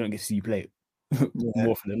you. We don't get to see you play more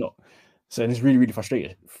often than not. So it's really, really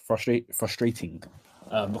frustrating.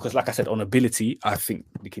 Because, like I said, on ability, I think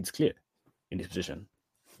the kid's clear in this position,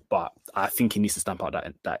 but I think he needs to stamp out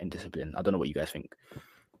that indiscipline. I don't know what you guys think.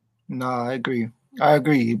 No, I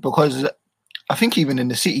agree because I think even in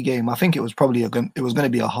the City game, I think it was probably going to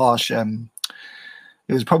be a harsh. It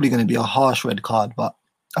was probably going to be a harsh red card, but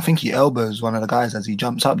I think he elbows one of the guys as he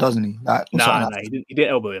jumps up, doesn't he? He didn't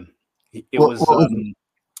elbow him.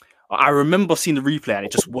 I remember seeing the replay, and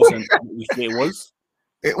it just wasn't what we thought it was.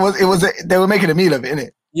 It was. They were making a meal of it,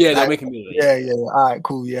 innit? Yeah, they were making a meal of it. Yeah. All right,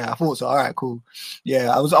 cool. Yeah, I thought so. All right, cool.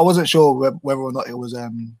 Yeah, I wasn't sure whether or not it was a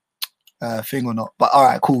thing or not, but all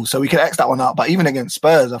right, cool. So we can X that one out. But even against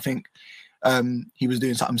Spurs, I think he was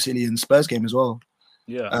doing something silly in Spurs game as well.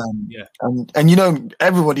 Yeah. And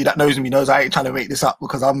everybody that knows me knows I ain't trying to make this up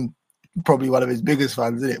because I'm probably one of his biggest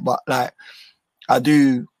fans, isn't it? But like, I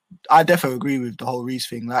definitely agree with the whole Reece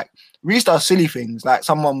thing. Like, Reece does silly things. Like,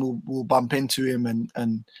 someone will bump into him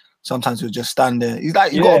and sometimes he'll just stand there. He's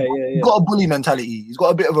like, he's got a bully mentality. He's got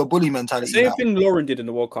a bit of a bully mentality. Same thing Lauren did in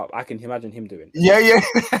the World Cup. I can imagine him doing. Yeah.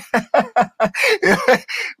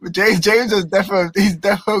 James has definitely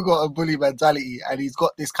got a bully mentality, and he's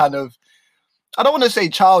got this kind of, I don't want to say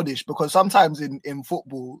childish, because sometimes in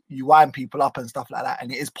football you wind people up and stuff like that,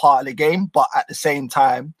 and it is part of the game. But at the same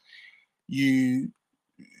time,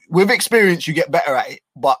 with experience you get better at it.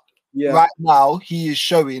 But right now he is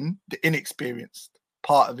showing the inexperienced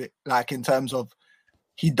part of it, like in terms of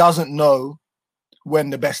he doesn't know when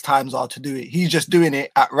the best times are to do it. He's just doing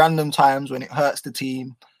it at random times when it hurts the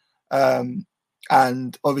team,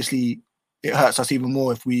 and obviously it hurts us even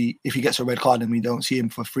more if he gets a red card and we don't see him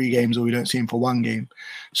for 3 games or we don't see him for 1 game.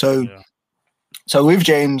 So with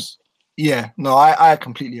James, I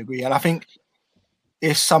completely agree, and I think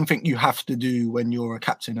it's something you have to do when you're a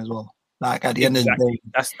captain as well. Like at the end of the day,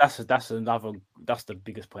 that's the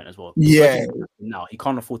biggest point as well. Yeah. Now he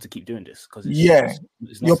can't afford to keep doing this because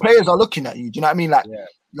your players are looking at you. Do you know what I mean?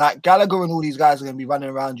 Like Gallagher and all these guys are going to be running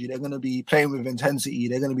around you. They're going to be playing with intensity.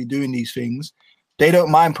 They're going to be doing these things. They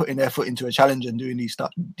don't mind putting their foot into a challenge and doing these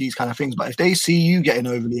kind of things. But if they see you getting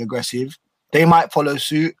overly aggressive, they might follow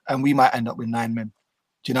suit, and we might end up with 9 men.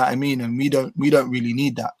 Do you know what I mean? And we don't really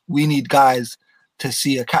need that. We need guys to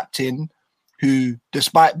see a captain who,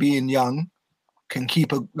 despite being young, can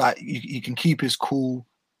keep he can keep his cool,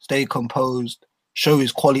 stay composed, show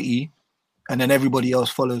his quality, and then everybody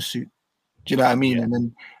else follows suit. Do you know what I mean? Yeah.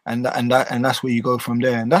 And that's where you go from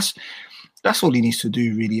there. And that's all he needs to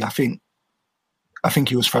do, really. I think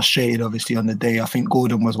he was frustrated, obviously, on the day. I think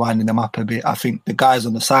Gordon was winding them up a bit. I think the guys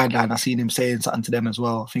on the sideline, I seen him saying something to them as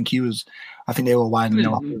well. I think he was I think they were winding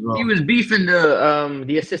them up as well. He was beefing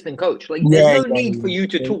the assistant coach. Like, there's no need for you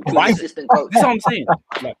to talk to an assistant coach. That's what I'm saying.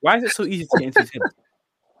 Like, why is it so easy to get into his head?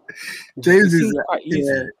 James is quite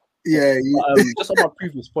easy. Just on my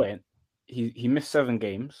previous point, he missed 7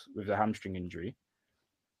 games with a hamstring injury.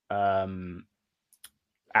 And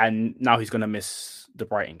now he's going to miss the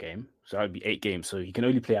Brighton game. So that would be 8 games. So he can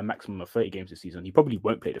only play a maximum of 30 games this season. He probably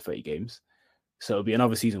won't play the 30 games. So it'll be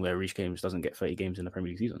another season where Reece James doesn't get 30 games in the Premier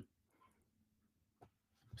League season.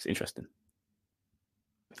 It's interesting.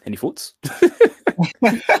 Any thoughts?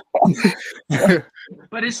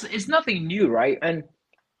 But it's nothing new, right? And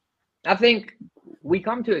I think we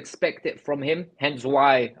come to expect it from him. Hence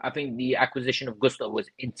why I think the acquisition of Gusto was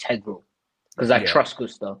integral. Because I trust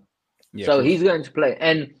Gusto. Yeah, so he's going to play.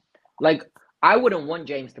 And like, I wouldn't want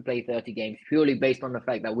James to play 30 games purely based on the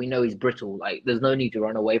fact that we know he's brittle. Like, there's no need to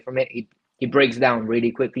run away from it. He breaks down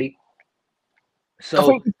really quickly. So I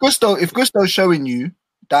think if Gusto's showing you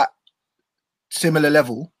that similar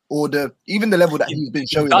level, or even the level that he's been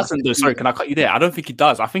showing. Sorry, can I cut you there? I don't think he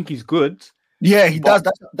does. I think he's good. Yeah, he does.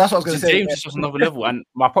 That's what I was going to say. James is just another level. And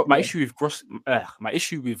my issue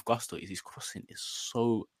with Gusto is his crossing is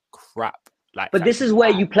so crap. But this is where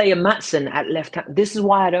you play a Maatsen at left hand. This is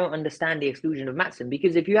why I don't understand the exclusion of Maatsen,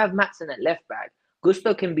 because if you have Maatsen at left back,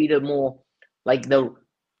 Gusto can be the more like the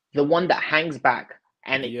one that hangs back,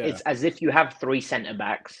 and it's as if you have 3 centre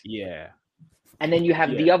backs. Yeah. And then you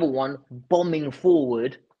have the other one bombing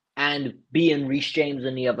forward and being Reece James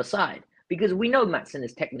on the other side. Because we know Maatsen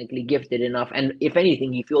is technically gifted enough, and if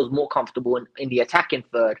anything, he feels more comfortable in the attacking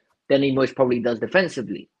third than he most probably does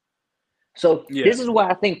defensively. So this is why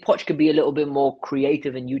I think Poch could be a little bit more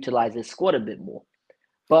creative and utilize his squad a bit more.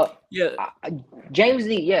 But James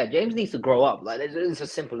needs to grow up. Like, it's as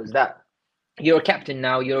simple as that. You're a captain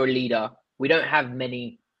now. You're a leader. We don't have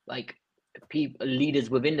many leaders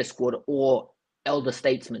within the squad or elder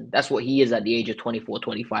statesmen. That's what he is at the age of 24,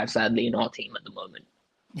 25. Sadly, in our team at the moment,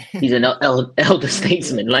 he's an elder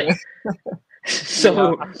statesman. Like,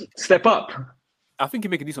 so step up. I think you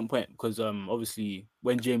make a decent point because obviously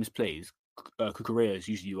when James plays, Cucurella is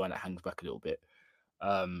usually one that hangs back a little bit.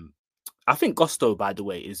 I think Gusto, by the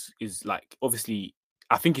way, is like, obviously,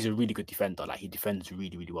 I think he's a really good defender. Like, he defends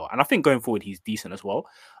really, really well, and I think going forward he's decent as well.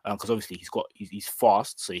 Because obviously he's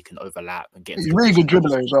fast, so he can overlap and get. He's a really good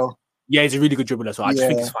dribbler as well. Yeah, he's a really good dribbler. So I just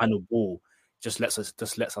think his final ball just lets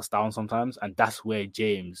us down sometimes, and that's where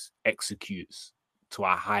James executes to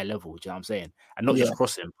a high level. Do you know what I'm saying? And not just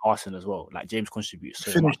crossing, passing as well. Like, James contributes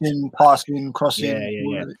so finishing, much. passing, crossing.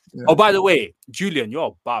 Yeah. Oh, by the way, Julian, you're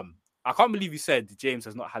a bum. I can't believe you said James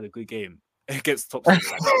has not had a good game against top six.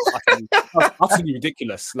 Like, utterly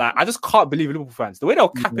ridiculous. Like, I just can't believe Liverpool fans, the way they'll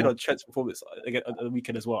cap it on Trent's performance again on the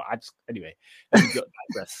weekend as well. Anyway, let me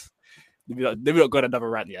digress. Maybe not got another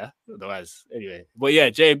rant, yeah. Otherwise, anyway. But yeah,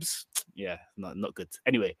 James, not good.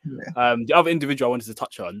 Anyway, the other individual I wanted to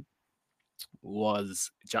touch on was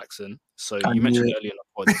Jackson. So you mentioned it earlier in the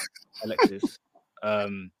pod, Alexis.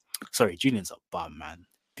 Sorry, Julian's a bum, man,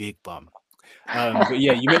 big bum. But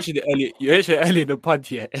yeah, you mentioned it earlier. You mentioned it earlier in the pod,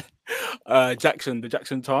 the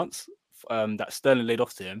Jackson chance that Sterling laid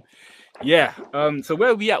off to him. Yeah. So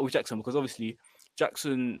where are we at with Jackson? Because obviously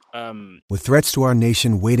Jackson. With threats to our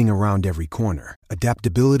nation waiting around every corner,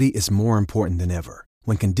 adaptability is more important than ever.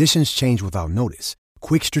 When conditions change without notice,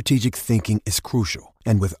 quick strategic thinking is crucial.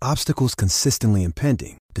 And with obstacles consistently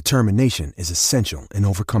impending, determination is essential in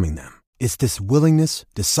overcoming them. It's this willingness,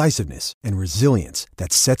 decisiveness, and resilience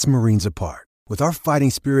that sets Marines apart. With our fighting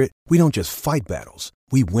spirit, we don't just fight battles,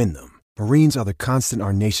 we win them. Marines are the constant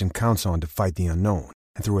our nation counts on to fight the unknown.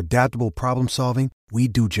 And through adaptable problem solving, we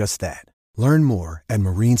do just that. Learn more at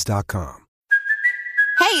marines.com.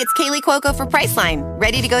 Hey, it's Kaylee Cuoco for Priceline.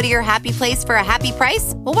 Ready to go to your happy place for a happy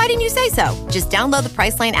price? Well, why didn't you say so? Just download the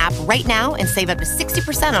Priceline app right now and save up to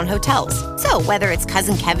 60% on hotels. So whether it's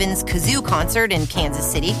Cousin Kevin's Kazoo Concert in Kansas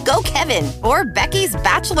City, go Kevin, or Becky's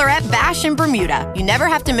Bachelorette Bash in Bermuda, you never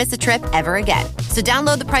have to miss a trip ever again. So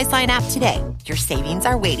download the Priceline app today. Your savings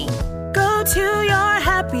are waiting. Go to your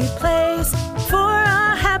happy place for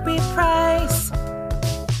a happy price.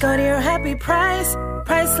 Go to your happy price,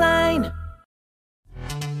 Priceline.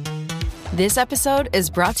 This episode is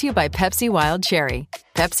brought to you by Pepsi Wild Cherry.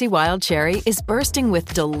 Pepsi Wild Cherry is bursting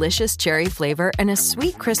with delicious cherry flavor and a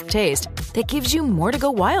sweet, crisp taste that gives you more to go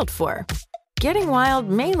wild for. Getting wild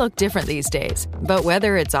may look different these days, but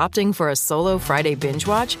whether it's opting for a solo Friday binge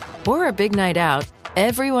watch or a big night out,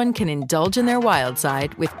 everyone can indulge in their wild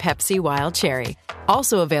side with Pepsi Wild Cherry.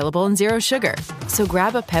 Also available in Zero Sugar. So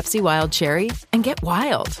grab a Pepsi Wild Cherry and get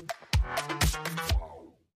wild.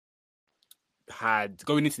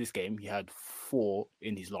 Going into this game, he had 4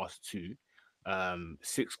 in his last 2.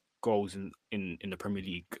 6 goals in the Premier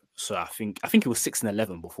League. So I think it was 6 and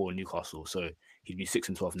 11 before Newcastle. So he'd be 6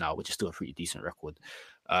 and 12 now, which is still a pretty decent record.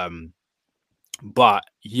 But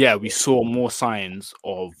yeah, we saw more signs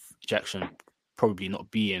of Jackson probably not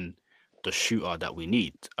being the shooter that we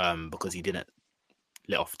need, because he didn't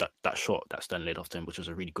let off that shot that Sterling laid off to him, which was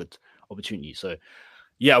a really good opportunity. So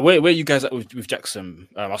yeah, where are you guys at with Jackson?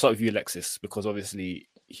 I'll start with you, Alexis, because obviously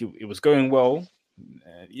it was going well.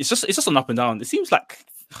 It's just an up and down. It seems like,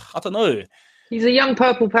 I don't know. He's a young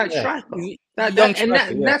purple patch striker.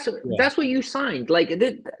 That's what you signed. Like,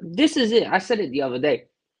 this is it. I said it the other day.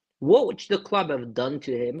 What the club have done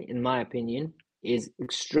to him, in my opinion, is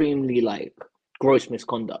extremely gross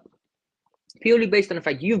misconduct. Purely based on the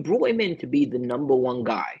fact you've brought him in to be the number one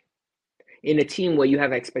guy in a team where you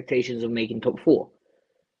have expectations of making top 4.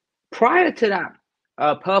 Prior to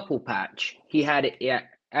that purple patch he had at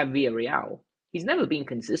Villarreal, he's never been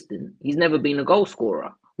consistent. He's never been a goal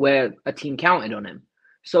scorer where a team counted on him.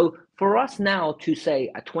 So for us now to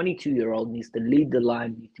say a 22-year-old needs to lead the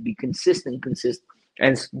line, needs to be consistent,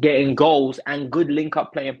 and getting goals and good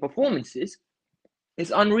link-up play and performances,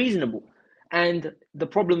 is unreasonable. And the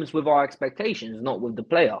problem is with our expectations, not with the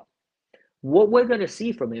player. What we're going to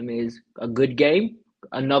see from him is a good game,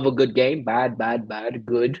 another good game, bad,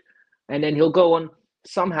 good. And then he'll go on,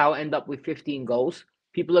 somehow end up with 15 goals.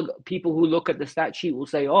 People who look at the stat sheet will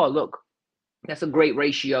say, oh, look, that's a great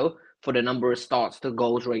ratio for the number of starts to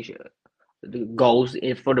goals ratio, the goals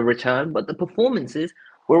for the return. But the performances,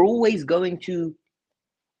 we're always going to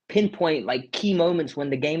pinpoint key moments when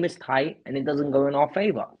the game is tight and it doesn't go in our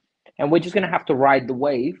favor. And we're just going to have to ride the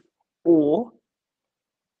wave, or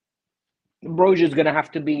Brozier's going to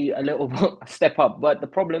have to be a little step up. But the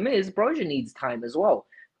problem is Brozier needs time as well.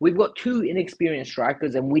 We've got 2 inexperienced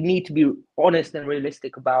strikers, and we need to be honest and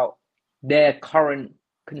realistic about their current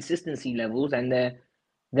consistency levels and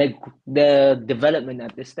their development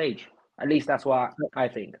at this stage. At least that's what I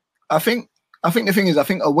think. I think the thing is,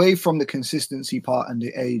 away from the consistency part and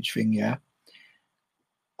the age thing, yeah,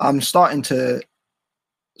 I'm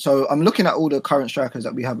looking at all the current strikers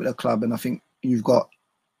that we have at the club, and I think you've got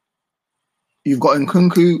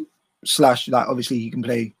Nkunku / obviously he can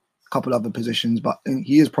play a couple other positions, but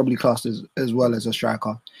he is probably classed as well as a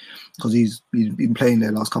striker because he's been playing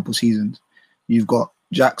there last couple of seasons. You've got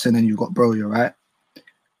Jackson and you've got Broja, right?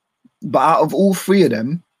 But out of all 3 of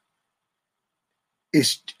them,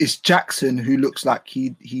 it's Jackson who looks like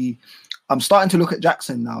he. I'm starting to look at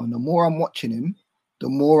Jackson now, and the more I'm watching him, the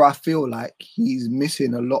more I feel like he's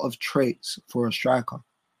missing a lot of traits for a striker.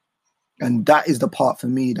 And that is the part for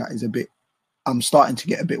me that is I'm starting to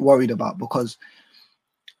get a bit worried about, because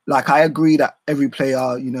I agree that every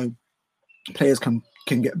player, players can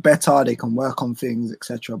get better, they can work on things,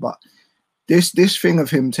 etc. But this thing of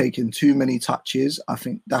him taking too many touches, I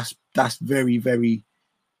think that's very, very,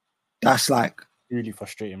 that's really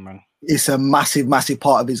frustrating, man. It's a massive, massive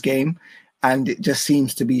part of his game. And it just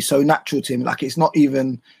seems to be so natural to him. It's not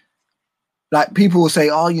even people will say,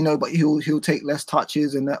 oh, but he'll take less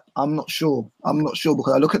touches, and that. I'm not sure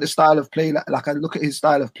because I look at the style of play, I look at his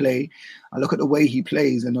style of play, I look at the way he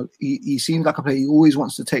plays, and he seems like a player. He always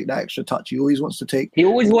wants to take that extra touch. He always wants to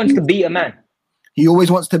beat a man. He always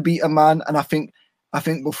wants to beat a man. And I think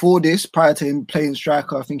before this, prior to him playing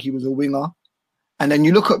striker, I think he was a winger. And then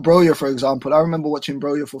you look at Broja, for example. I remember watching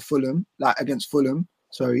Broja for Fulham, against Fulham,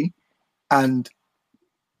 sorry. And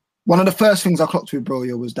one of the first things I clocked with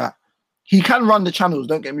Broja was that he can run the channels.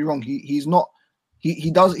 Don't get me wrong. He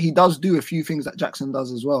does do a few things that Jackson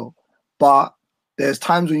does as well. But there's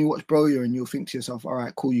times when you watch Broja and you'll think to yourself, all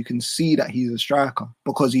right, cool. You can see that he's a striker,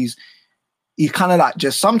 because he's kind of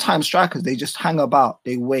just, sometimes strikers, they just hang about.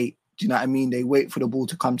 They wait. Do you know what I mean? They wait for the ball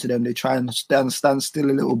to come to them. They try and stand still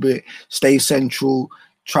a little bit, stay central,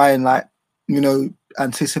 try and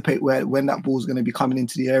anticipate when that ball is going to be coming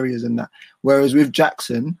into the areas and that. Whereas with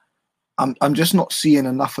Jackson, I'm just not seeing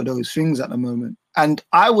enough of those things at the moment. And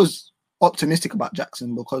I was optimistic about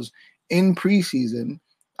Jackson because in pre-season,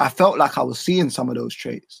 I felt like I was seeing some of those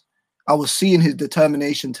traits. I was seeing his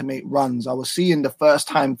determination to make runs. I was seeing the first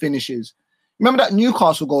time finishes. Remember that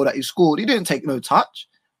Newcastle goal that he scored? He didn't take no touch.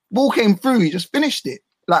 Ball came through, he just finished it.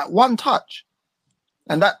 One touch.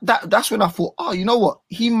 And that's when I thought, oh, you know what?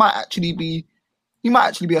 He might actually be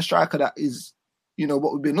a striker that is,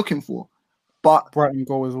 what we've been looking for. But Brighton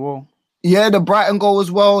goal as well. Yeah, the Brighton goal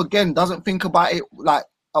as well. Again, doesn't think about it.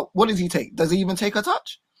 What does he take? Does he even take a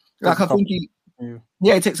touch? I think he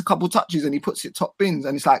takes a couple touches and he puts it top bins.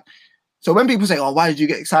 And it's so when people say, oh, why did you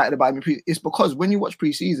get excited about him? It's because when you watch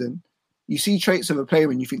pre-season, you see traits of a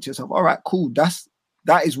player and you think to yourself, all right, cool.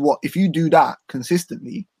 That is what, if you do that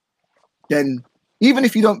consistently, then even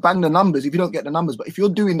if you don't bang the numbers, if you don't get the numbers, but if you're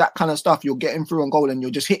doing that kind of stuff, you're getting through on goal and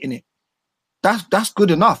you're just hitting it. That's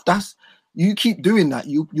good enough. You keep doing that,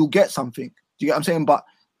 you'll get something. Do you get what I'm saying? But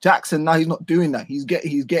Jackson now, he's not doing that. He's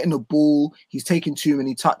getting the ball. He's taking too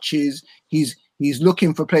many touches. He's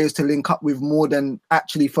looking for players to link up with more than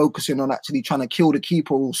actually focusing on actually trying to kill the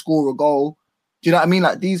keeper or score a goal. Do you know what I mean?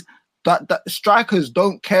 Like that strikers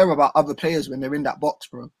don't care about other players when they're in that box,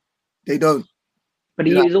 bro. They don't. But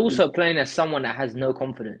he is also playing as someone that has no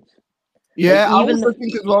confidence. Yeah, like, I also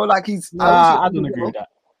think as well. Like I don't agree with that.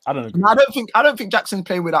 I don't agree. I don't think Jackson's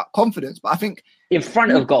playing without confidence. But I think in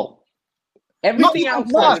front of goal, everything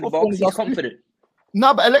outside of the box, he's confident.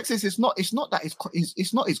 No, but Alexis, it's not that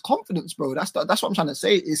it's not his confidence, bro. That's what I'm trying to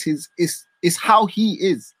say. It's how he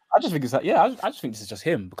is. I just think it's that. Yeah, I just think this is just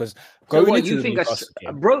him because Broja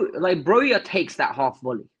takes that half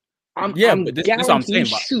volley. But this is what I'm saying.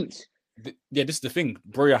 Shoots. This is the thing.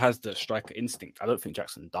 Broja has the striker instinct. I don't think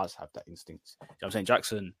Jackson does have that instinct. You know what I'm saying?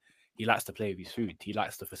 Jackson, he likes to play with his food. He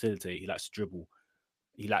likes to facilitate. He likes to dribble.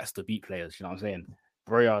 He likes to beat players. You know what I'm saying?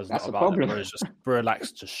 Broja is not about that. Broja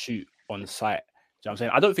likes to shoot on sight. You know what I'm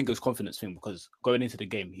saying? I don't think it was confidence thing because going into the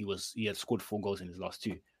game, he had scored 4 goals in his last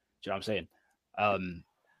 2. Do you know what I'm saying?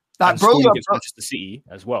 That Broja against Manchester City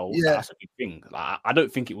as well. Yeah. That's a big thing. Like, I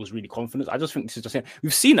don't think it was really confidence. I just think this is just him.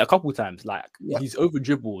 We've seen it a couple of times. Like he's over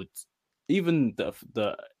dribbled. Even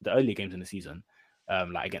the earlier games in the season,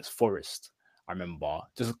 like against Forest, I remember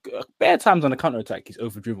just bare times on the counter attack. He's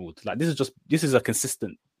over dribbled. Like this is a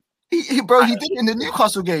consistent. He did it in the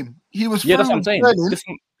Newcastle game. He was that's what I'm saying.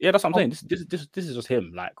 That's what I'm saying. This is just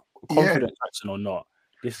him. Like confident Jackson or not,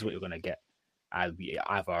 this is what you're gonna get, and we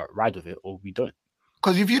either ride with it or we don't.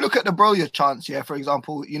 Because if you look at the Broja chance, for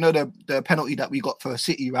example, you know the penalty that we got for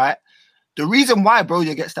City, right? The reason why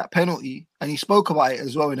Broja gets that penalty, and he spoke about it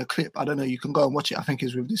as well in a clip. I don't know. You can go and watch it. I think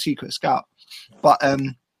it's with the Secret Scout, but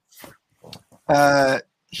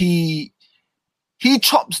he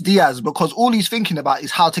chops Diaz because all he's thinking about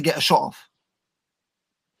is how to get a shot off.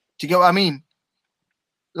 Do you get what I mean?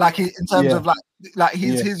 Like in terms of like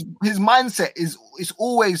his mindset is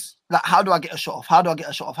always like, how do I get a shot off? How do I get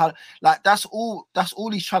a shot off? That's all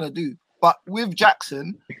he's trying to do. But with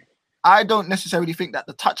Jackson, I don't necessarily think that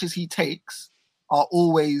the touches he takes are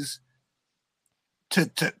always to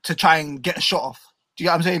try and get a shot off. Do you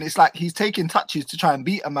get what I'm saying? It's like he's taking touches to try and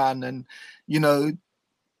beat a man and,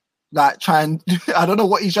 like try and I don't know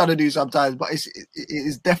what he's trying to do sometimes, but it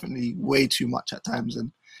is definitely way too much at times.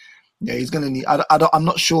 And yeah, he's going to need, I'm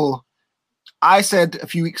not sure. I said a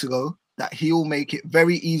few weeks ago that he'll make it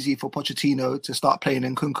very easy for Pochettino to start playing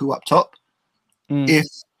Nkunku up top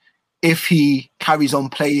if he carries on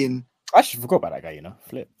playing. I actually forgot about that guy,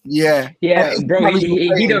 Flip. Yeah, bro,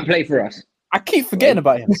 he don't play for us. I keep forgetting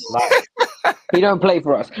about him. Like, he don't play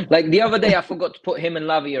for us. Like the other day, I forgot to put him and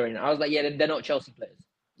Lavia in. I was like, yeah, they're not Chelsea players.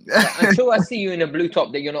 Like, until I see you in a blue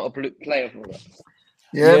top, that you're not a blue player for us.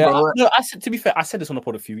 Yeah, bro. To be fair, I said this on the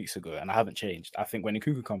pod a few weeks ago, and I haven't changed. I think when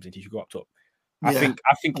Nkunku comes in, he should go up top. I think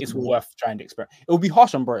it's worth trying to experiment. It will be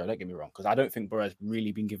harsh on Broja, don't get me wrong, because I don't think Broja has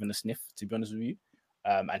really been given a sniff, to be honest with you.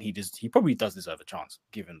 And he probably does deserve a chance,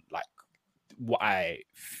 given like what I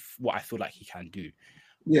feel like he can do.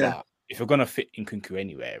 Yeah. But if you're gonna fit Nkunku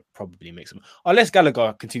anywhere, it probably makes him. Unless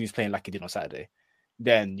Gallagher continues playing like he did on Saturday,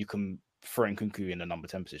 then you can throw Nkunku in the number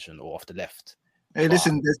 10 position or off the left. Hey,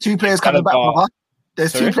 listen, there's 2 players coming back, brother.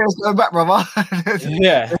 There's 2 players coming back, brother.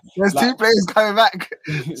 There's 2 players coming back.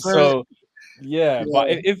 So but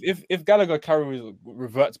if Gallagher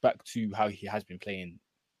reverts back to how he has been playing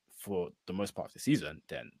for the most part of the season,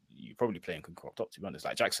 then you probably play Nkunku up top, to be honest.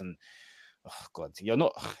 Like Jackson, oh God,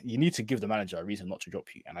 you need to give the manager a reason not to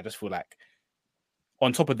drop you. And I just feel like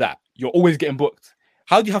on top of that, you're always getting booked.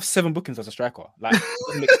 How do you have 7 bookings as a striker? Like, it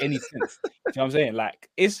doesn't make any sense. You know what I'm saying? Like,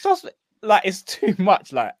 it's just like it's too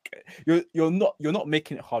much. Like, you're not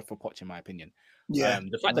making it hard for Poch, in my opinion. Yeah.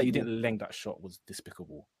 The fact that you didn't leng that shot was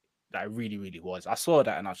despicable. That really, really was. I saw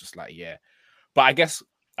that and I was just like, yeah. But I guess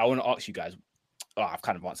I want to ask you guys. Oh, I've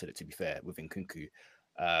kind of answered it, to be fair, with Nkunku.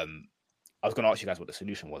 I was going to ask you guys what the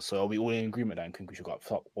solution was. So are we all in agreement that Nkunku should go up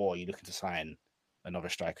top, or are you looking to sign another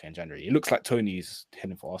striker in January? It looks like Tony's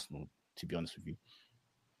heading for Arsenal, to be honest with you.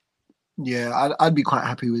 Yeah, I'd be quite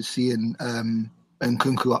happy with seeing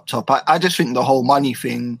Nkunku up top. I just think the whole money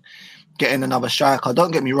thing, getting another striker,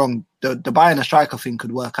 don't get me wrong, the buying a striker thing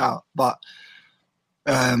could work out, but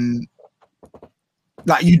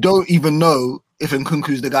like you don't even know if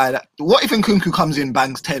Nkunku's the guy that. What if Nkunku comes in,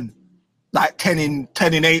 bangs 10, like 10 in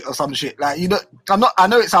 8 or some shit? Like, you know, I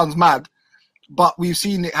know it sounds mad, but we've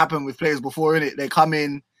seen it happen with players before, innit? They come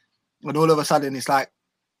in and all of a sudden it's like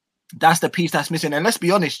That's the piece that's missing. And let's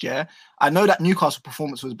be honest, yeah, I know that Newcastle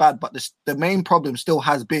performance was bad, but the main problem still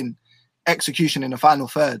has been execution in the final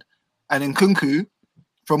third. And in Nkunku,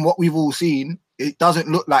 from what we've all seen, it doesn't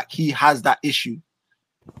look like he has that issue.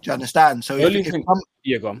 Do you understand? So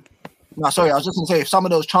yeah, go on. No, sorry, I was just going to say, if some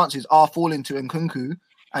of those chances are falling to Nkunku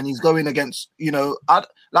and he's going against,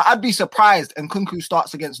 I'd be surprised Nkunku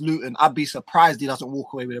starts against Luton. I'd be surprised he doesn't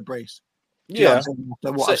walk away with a brace. Yeah,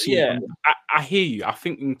 I hear you. I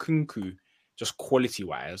think Nkunku, just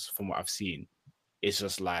quality-wise, from what I've seen, is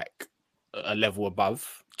just like a level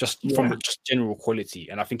above, from just general quality,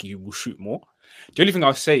 and I think he will shoot more. The only thing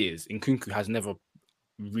I'll say is Nkunku has never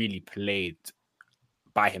really played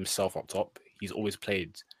by himself up top. He's always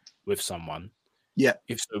played with someone. Yeah.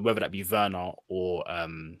 If so, whether that be Werner or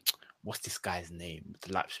what's this guy's name?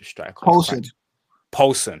 The Leipzig striker.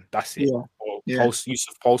 Poulsen. That's it.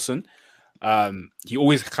 Yusuf Poulsen. He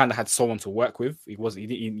always kind of had someone to work with. He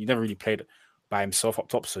never really played by himself up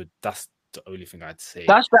top, so that's the only thing I'd say.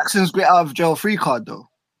 That's Jackson's great out of jail free card, though.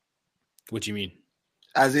 What do you mean?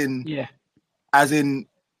 As in,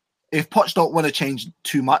 if Poch don't want to change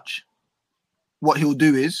too much, what he'll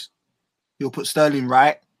do is he'll put Sterling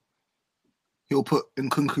right, he'll put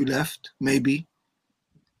Nkunku left, maybe,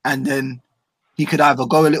 and then he could either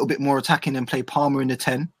go a little bit more attacking and play Palmer in the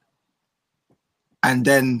 10, and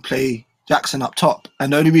then play Jackson up top.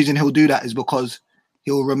 And the only reason he'll do that is because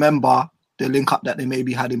he'll remember the link up that they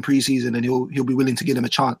maybe had in preseason, and he'll be willing to give them a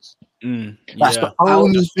chance. That's the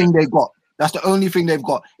only thing they got. That's the only thing they've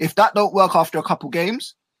got. If that don't work after a couple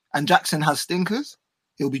games and Jackson has stinkers,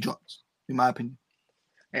 he'll be dropped, in my opinion.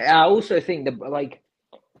 I also think that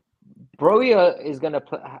Broja is going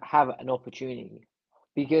to have an opportunity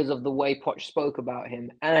because of the way Poch spoke about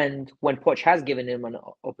him. And when Poch has given him an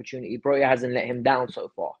opportunity, Broja hasn't let him down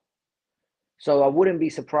so far. So I wouldn't be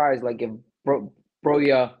surprised if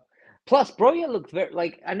Broja... Plus, Broja looked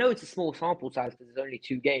very... I know it's a small sample size because there's only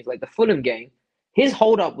 2 games. Like the Fulham game, his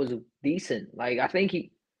hold-up was decent. I think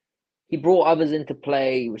he brought others into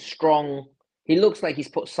play. He was strong. He looks like he's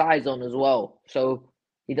put size on as well. So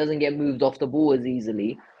he doesn't get moved off the ball as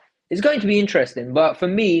easily. It's going to be interesting. But for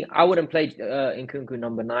me, I wouldn't play Nkunku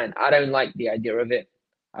number 9. I don't like the idea of it.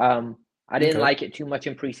 I didn't like it too much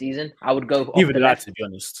in preseason. I would go off the left. To be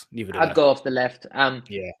honest. I'd go off the left. And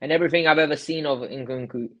everything I've ever seen of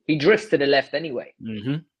Nkunku, he drifts to the left anyway.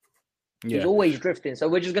 Mm-hmm. Yeah. He's always drifting. So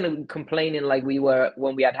we're just going to be complaining like we were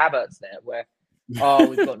when we had Havertz there, where,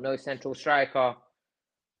 we've got no central striker.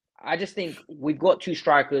 I just think we've got 2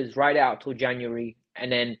 strikers right out till January,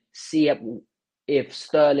 and then see if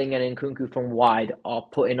Sterling and Nkunku from wide are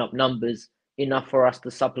putting up numbers enough for us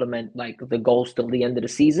to supplement the goals till the end of the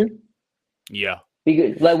season. Yeah.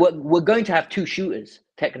 Because we're going to have 2 shooters,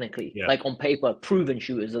 technically, on paper, proven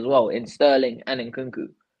shooters as well, in Sterling and Nkunku.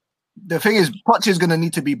 The thing is, Poch is going to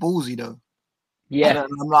need to be ballsy, though. Yeah.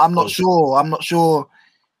 I'm not sure.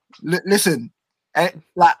 Listen,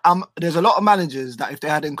 there's a lot of managers that if they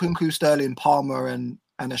had Nkunku, Sterling, Palmer, and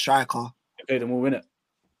a striker, they play them all, innit?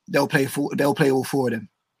 They'll play all 4 of them.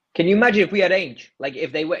 Can you imagine if we had Ainge?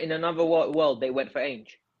 If they were in another world, they went for Ainge.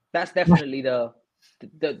 That's definitely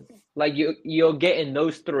you're getting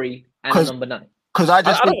those 3 and number 9. Because I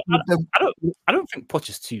don't think Poch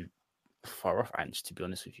is too far off Ainge, to be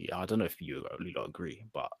honest with you. I don't know if you really don't agree,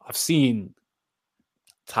 but I've seen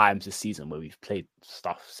times this season where we've played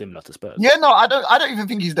stuff similar to Spurs. Yeah, no, I don't even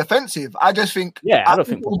think he's defensive. I just think I don't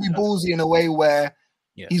think he'll be ballsy in a way where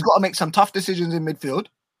he's got to make some tough decisions in midfield.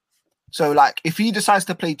 So if he decides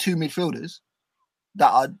to play 2 midfielders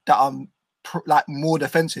that are more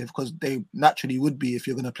defensive, because they naturally would be if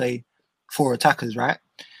you're going to play 4 attackers, right?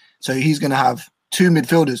 So he's going to have 2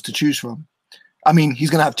 midfielders to choose from. I mean, he's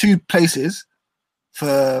going to have 2 places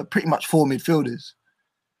for pretty much 4 midfielders.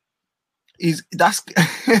 It's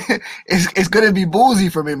going to be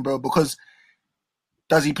ballsy from him, bro, because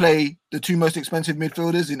does he play the 2 most expensive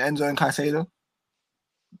midfielders in Enzo and Caicedo?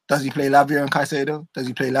 Does he play Lavia and Caicedo? Does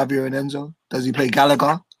he play Lavia and Enzo? Does he play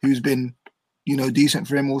Gallagher, who's been, decent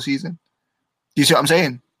for him all season? Do you see what I'm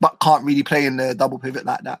saying? But can't really play in the double pivot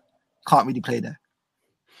like that. Can't really play there.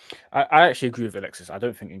 I actually agree with Alexis. I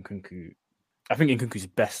think Nkunku's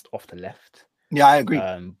best off the left. Yeah, I agree.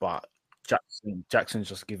 But Jackson's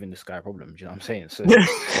just giving this guy a problem. Do you know what I'm saying? So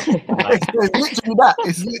it's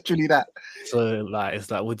literally that. So it's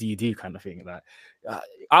what do you do kind of thing?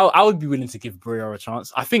 I would be willing to give Broja a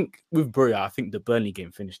chance. I think with Broja, the Burnley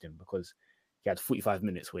game finished him because he had 45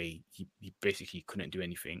 minutes where he basically couldn't do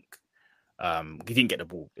anything. He didn't get the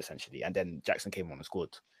ball essentially, and then Jackson came on and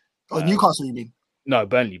scored. Newcastle, you mean? No,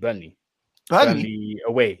 Burnley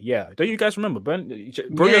away. Yeah, don't you guys remember Burnley?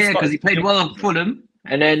 Yeah, because he played well at Fulham.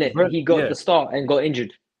 And then he got the start and got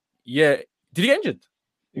injured. Yeah. Did he get injured?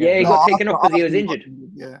 Yeah, he got taken off because he was injured.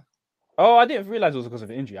 Yeah. Oh, I didn't realize it was because of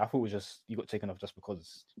an injury. I thought it was just you got taken off just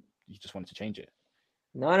because you just wanted to change it.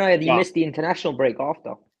 No, he missed the international break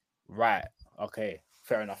after. Right. Okay.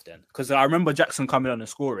 Fair enough then. Because I remember Jackson coming on and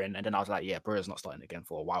scoring, and then I was like, yeah, Brewer's not starting again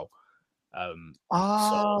for a while.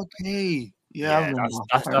 Okay. Yeah,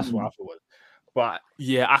 that's what I thought. But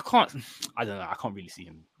yeah, I don't know. I can't really see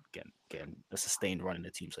him getting a sustained run in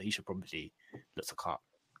the team. So he should probably look to cut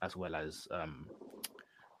as well as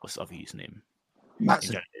what's the other you's name?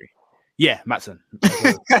 Matson. Yeah, Matson.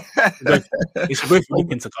 It's both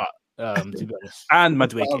looking to cut, to be honest, and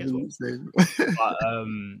Madueke as well. But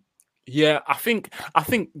yeah, I think,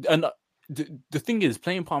 and the thing is,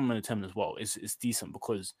 playing Palmer in the 10 as well is decent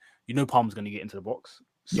because Palmer's going to get into the box.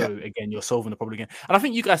 So again, you're solving the problem again. And I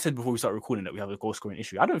think you guys said before we start recording that we have a goal scoring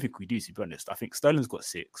issue. I don't think we do, to be honest. I think Sterling's got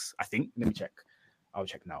 6. I think. Let me check. I'll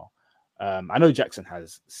check now. I know Jackson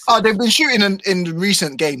has 6. Oh, they've been shooting in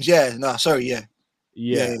recent games. Yeah. No, sorry. Yeah.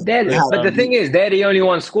 Yeah. But the thing is, they're the only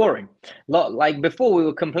ones scoring. Like before, we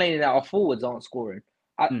were complaining that our forwards aren't scoring.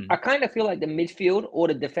 I kind of feel like the midfield or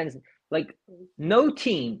the defense, like no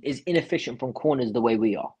team is inefficient from corners the way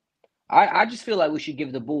we are. I just feel like we should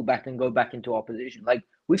give the ball back and go back into our position. Like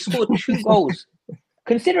we've scored 2 goals.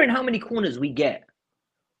 Considering how many corners we get,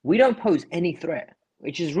 we don't pose any threat,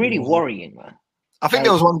 which is really worrying, man. I think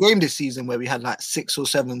there was one game this season where we had like 6 or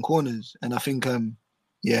 7 corners, and I think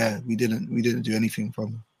we didn't do anything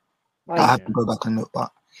from them. I have to go back and look,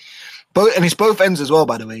 but it's both ends as well,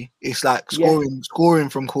 by the way. It's like scoring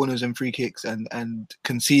from corners and free kicks and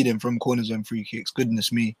conceding from corners and free kicks.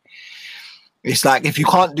 Goodness me. It's like if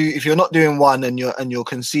you're not doing one and you're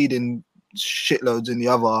conceding shitloads in the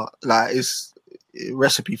other, like it's a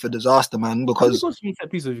recipe for disaster, man. Because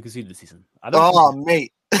set pieces you conceded this season.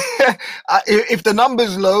 Mate. If the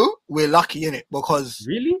number's low, we're lucky in it because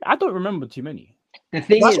really, I don't remember too many. The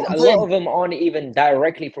thing is, a lot of them aren't even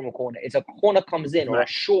directly from a corner. It's a corner comes in or a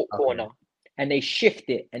short corner, and they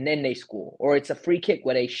shift it and then they score. Or it's a free kick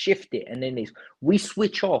where they shift it and then we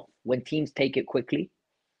switch off when teams take it quickly.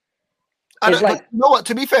 You know what?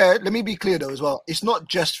 To be fair, let me be clear though as well. It's not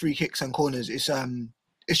just free kicks and corners. It's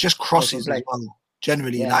just crosses as well.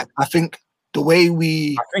 Generally, like I think the way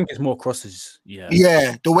I think it's more crosses. Yeah.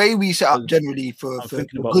 Yeah, the way we set up generally for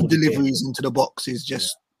good deliveries into the box is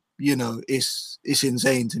just it's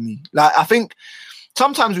insane to me. Like I think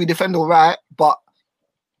sometimes we defend all right, but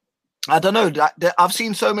I don't know. I've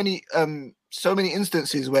seen so many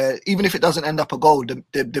instances where even if it doesn't end up a goal, the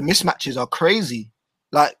mismatches are crazy.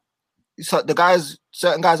 Like. So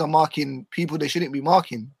certain guys are marking people they shouldn't be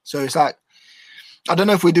marking. So it's like, I don't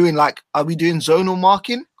know if are we doing zonal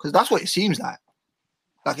marking? Because that's what it seems like.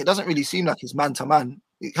 Like it doesn't really seem like it's man to man.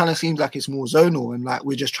 It kind of seems like it's more zonal and like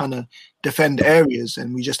we're just trying to defend areas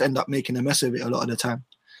and we just end up making a mess of it a lot of the time.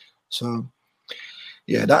 So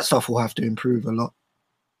yeah, that stuff will have to improve a lot.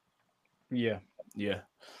 Yeah.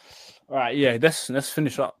 All right, yeah, let's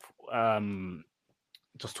finish up.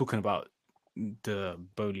 Just talking about the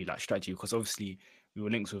Bowley strategy because obviously we were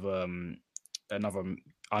linked with another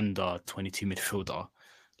under 22 midfielder,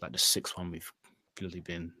 like the 6th one we've clearly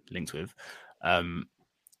been linked with.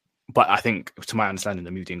 But I think, to my understanding,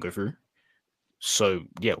 the move didn't go through. So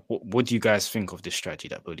yeah, what do you guys think of this strategy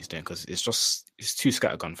that Bowley's doing? Because it's too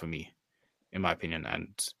scattergun for me, in my opinion, and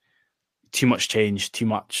too much change, too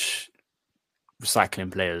much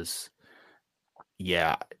recycling players.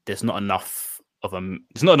 Yeah, there's not enough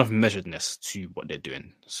measuredness to what they're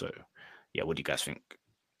doing. So yeah, what do you guys think?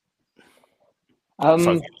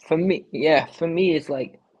 For me, it's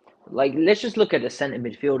like let's just look at the centre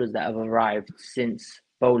midfielders that have arrived since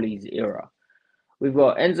Bowley's era. We've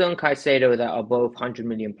got Enzo and Caicedo that are both 100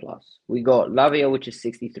 million plus. We got Lavia, which is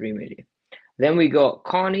 63 million. Then we got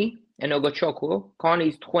Carney and Ogachokwu.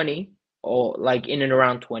 Carney's 20 or like in and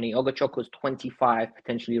around 20. Ogachokwu's 25,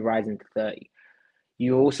 potentially rising to 30.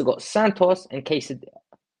 You also got Santos and Quesadilla.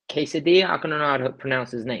 I don't know how to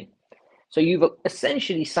pronounce his name. So you've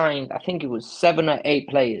essentially signed, I think it was 7 or 8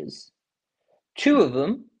 players. 2 of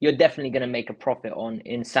them, you're definitely going to make a profit on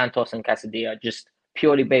in Santos and Quesadilla, just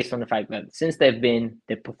purely based on the fact that since they've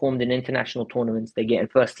performed in international tournaments, they're getting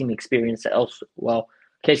first team experience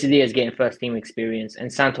Quesadilla is getting first team experience,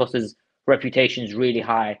 and Santos's reputation is really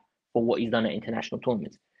high for what he's done at international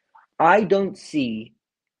tournaments. I don't see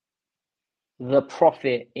the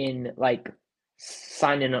profit in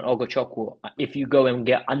signing an Ogachokwu if you go and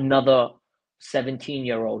get another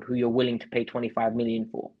 17-year-old who you're willing to pay 25 million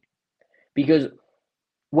for. Because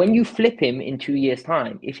when you flip him in 2 years'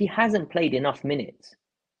 time, if he hasn't played enough minutes,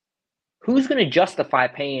 who's going to justify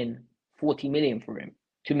paying 40 million for him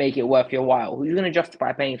to make it worth your while? Who's going to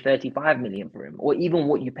justify paying 35 million for him, or even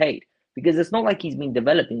what you paid? Because it's not like he's been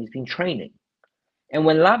developing; he's been training. And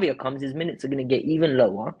when Lavia comes, his minutes are going to get even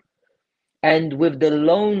lower. And with the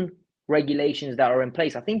loan regulations that are in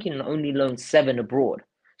place, I think he can only loan 7 abroad.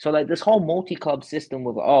 So like this whole multi-club system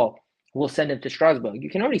with, we'll send him to Strasbourg. You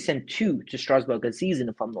can only send 2 to Strasbourg a season,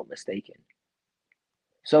 if I'm not mistaken.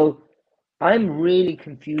 So I'm really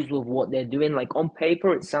confused with what they're doing. Like on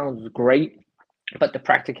paper, it sounds great, but the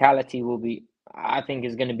practicality will be, I think,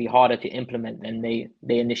 is going to be harder to implement than they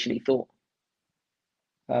initially thought.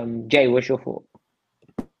 Jay, what's your thought?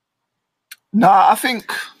 No, I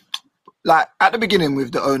think like at the beginning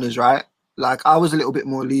with the owners, right? Like I was a little bit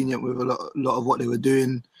more lenient with a lot of what they were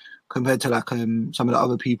doing compared to like some of the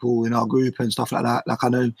other people in our group and stuff like that. Like I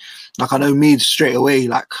know Mead straight away,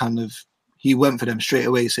 like kind of he went for them straight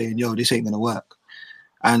away saying, yo, this ain't gonna work.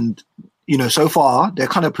 And you know, so far they're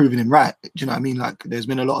kind of proving him right. Do you know what I mean? Like there's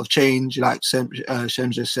been a lot of change, like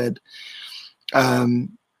Shems just said.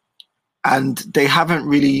 And they haven't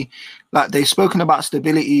really, like, they've spoken about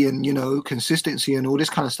stability and, you know, consistency and all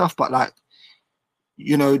this kind of stuff. But, like,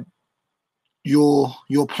 you know,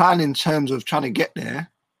 your plan in terms of trying to get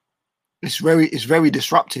there, it's very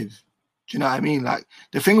disruptive. Do you know what I mean? Like,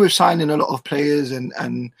 the thing with signing a lot of players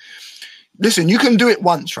and listen, you can do it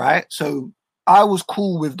once, right? So I was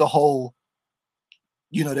cool with the whole,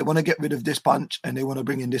 you know, they want to get rid of this bunch and they want to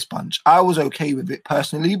bring in this bunch. I was okay with it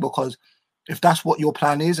personally because if that's what your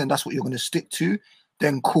plan is and that's what you're going to stick to,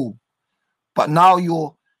 then cool. But now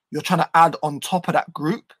you're trying to add on top of that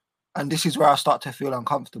group, and this is where I start to feel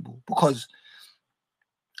uncomfortable because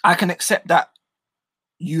I can accept that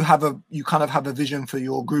you kind of have a vision for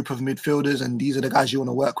your group of midfielders, and these are the guys you want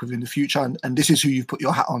to work with in the future, and this is who you've put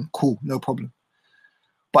your hat on. Cool, no problem.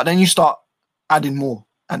 But then you start adding more.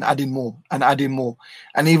 And adding more and adding more,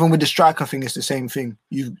 and even with the striker thing, it's the same thing.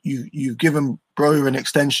 You've given Broja an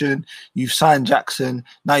extension, you've signed Jackson.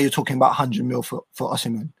 Now you're talking about 100 mil for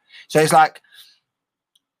Osimhen. So it's like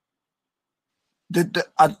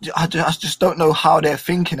I just don't know how they're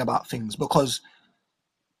thinking about things because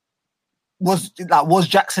was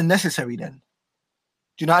Jackson necessary then?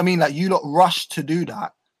 Do you know what I mean? Like you lot rushed to do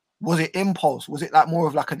that. Was it impulse? Was it like more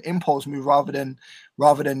of like an impulse move rather than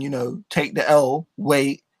you know, take the L,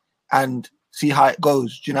 wait, and see how it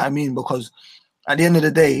goes? Do you know what I mean? Because at the end of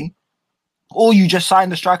the day, or you just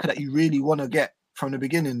sign the striker that you really want to get from the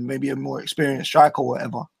beginning, maybe a more experienced striker or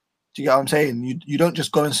whatever. Do you get what I'm saying? You don't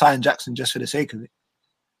just go and sign Jackson just for the sake of it.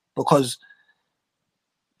 Because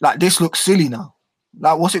like this looks silly now.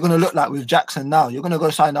 Like what's it going to look like with Jackson now? You're going to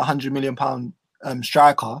go sign a £100 million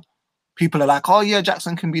striker. People are like, oh yeah,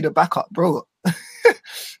 Jackson can be the backup, bro.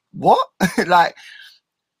 What? Like,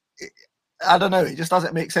 I don't know. It just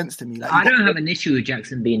doesn't make sense to me. Like, I don't have an issue with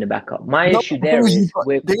Jackson being the backup. My issue there is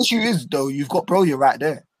the issue is though you've got Broja right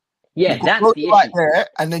there. Yeah, that's the issue. Right there,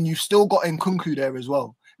 and then you've still got Nkunku there as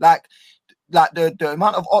well. Like the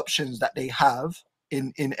amount of options that they have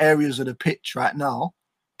in areas of the pitch right now,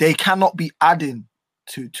 they cannot be adding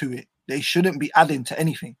to it. They shouldn't be adding to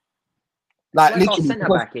anything. Like our centre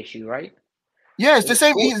back issue, right? Yeah, it's the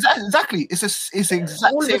same. Exactly. It's the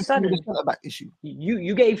exact all same of a sudden, centre back issue.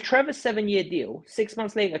 You gave Trevor a 7-year deal. 6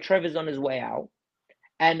 months later, Trevor's on his way out,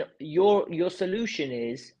 and your solution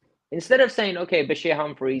is instead of saying, okay, Bashir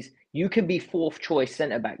Humphreys, you can be 4th choice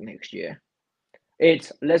centre back next year.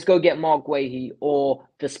 It's let's go get Mark Guehi or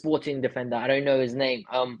the Sporting defender. I don't know his name.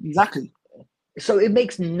 Exactly. So it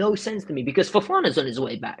makes no sense to me because Fofana's on his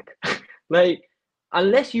way back. Like.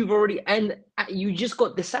 Unless you've already, and you just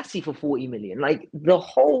got the Sassy for 40 million. Like the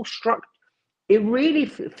whole structure, it really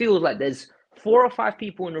feels like there's 4 or 5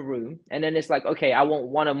 people in the room. And then it's like, okay, I want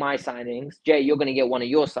one of my signings. Jay, you're going to get one of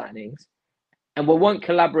your signings. And we won't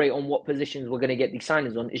collaborate on what positions we're going to get these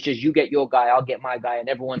signings on. It's just you get your guy, I'll get my guy, and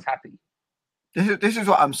everyone's happy. This is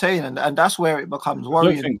what I'm saying. And that's where it becomes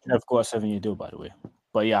worrying. I don't think Trev got a 7-year deal, by the way.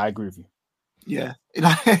 But yeah, I agree with you. Yeah.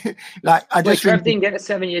 Like I just Trev didn't get a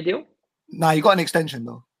 7-year deal? Nah, you got an extension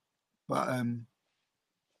though, but I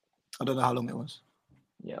don't know how long it was.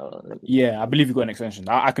 Yeah, I believe you got an extension.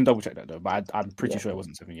 I can double check that though, but I'm pretty sure it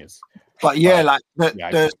wasn't 7 years. But yeah, like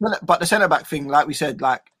the centre back thing, like we said,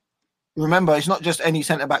 like remember, it's not just any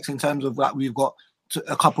centre backs in terms of like we've got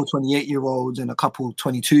a couple 28-year-olds and a couple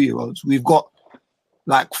 22-year-olds. We've got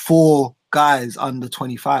like 4 guys under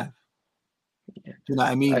 25. Do you know what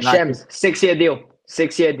I mean? Shems, 6-year deal.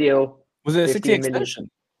 6-year deal. Was it a 6-year extension?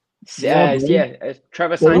 Yeah.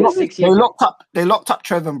 Trevor signed a 6 years. They locked up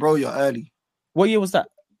Trevor and Broja early. What year was that?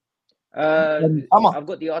 I've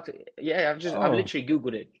got the article. Yeah, I've literally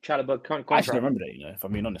googled it. Chalobah contract. I actually don't remember that. If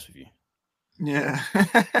I'm being honest with you. Yeah.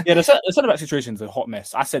 Yeah, the centre back situation is a hot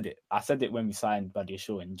mess. I said it when we signed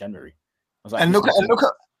Badiashile in January. I was like, And look at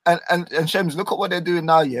Shems, look at what they're doing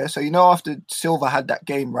now, yeah. So after Silva had that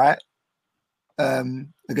game, right?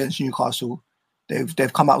 Against Newcastle,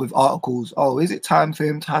 they've come out with articles. Oh, is it time for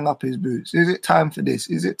him to hang up his boots? Is it time for this?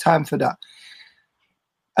 Is it time for that?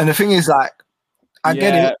 And the thing is, like, I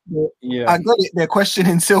get it. I get it. They're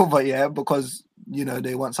questioning Silva, yeah, because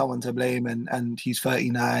they want someone to blame, and he's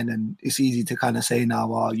 39, and it's easy to kind of say now,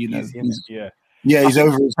 well, he's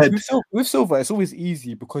over his head. With Silva, it's always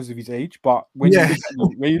easy because of his age, but when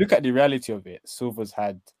you look at the reality of it, Silva's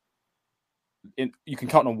had. You can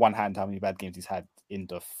count on one hand how many bad games he's had in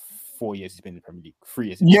the 4 years he's been in the Premier League, 3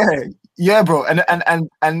 years. Yeah, bro. And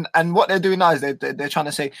what they're doing now is they're trying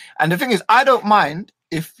to say. And the thing is, I don't mind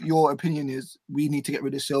if your opinion is we need to get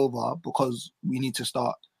rid of Silva because we need to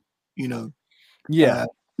start, building.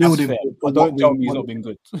 But don't tell me he's not been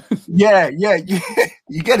good. Yeah,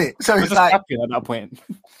 you get it. So it's like happy at that point.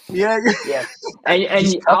 Yeah.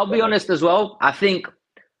 And I'll be honest as well. I think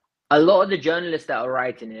a lot of the journalists that are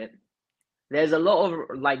writing it. There's a lot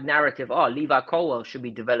of like narrative. Levi Colwill should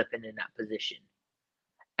be developing in that position.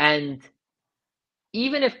 And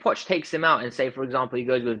even if Poch takes him out and say, for example, he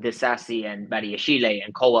goes with Disasi and Badiashile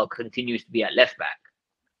and Colwill continues to be at left back,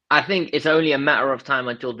 I think it's only a matter of time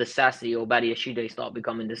until Disasi or Badiashile start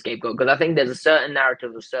becoming the scapegoat. Because I think there's a certain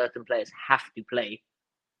narrative of certain players have to play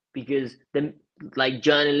because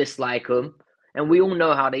journalists like them. And we all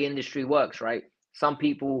know how the industry works, right? Some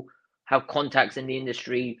people have contacts in the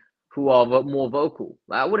industry who are more vocal.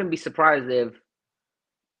 I wouldn't be surprised if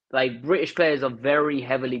British players are very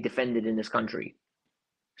heavily defended in this country.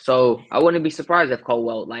 So I wouldn't be surprised if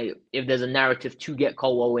Colwill, if there's a narrative to get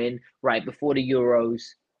Colwill in right before the Euros.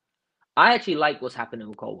 I actually like what's happening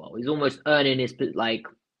with Colwill. He's almost earning his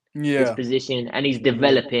position and he's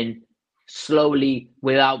developing slowly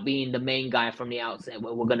without being the main guy from the outset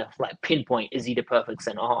where we're going to pinpoint, is he the perfect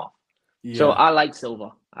centre half? Yeah. So I like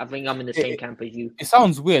Silva. I think I'm in the same camp as you. It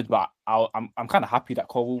sounds weird, but I'm kind of happy that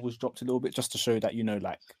Colwill was dropped a little bit just to show that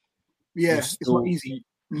it's not easy.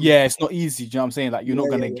 Yeah, it's not easy. Do you know what I'm saying? You're not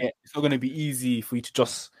gonna get. It's not gonna be easy for you to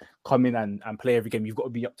just come in and play every game. You've got to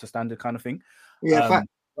be up to standard, kind of thing. Yeah,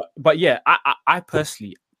 but yeah, I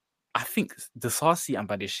personally, I think Disasi and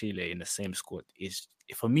Badiashile in the same squad is,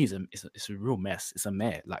 for me, it's a real mess. It's a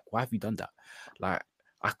mare. Why have you done that? I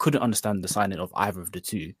couldn't understand the signing of either of the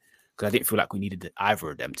two. I didn't feel like we needed either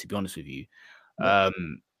of them, to be honest with you.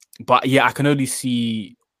 But yeah, I can only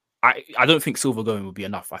see. I don't think Silva going will be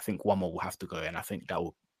enough. I think one more will have to go, and I think that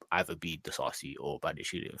will either be Disasi or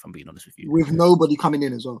Badiashile, if I'm being honest with you. With nobody coming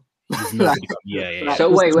in as well. Yeah. So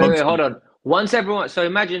wait, hold on. Once everyone, so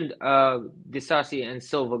imagine Disasi and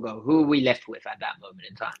Silva go. Who are we left with at that moment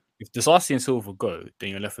in time? If Disasi and Silva go, then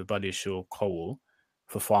you're left with Badiashile, Colwill,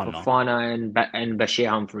 Fofana and Bashir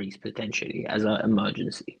Humphreys potentially as an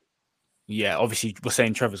emergency. Yeah, obviously we're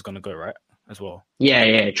saying Trevor's going to go, right, as well.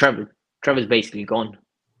 Yeah. Trevor's basically gone.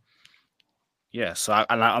 Yeah, so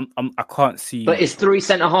I can't see. But is 3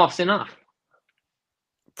 centre halves enough?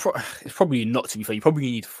 It's probably not. To be fair, you probably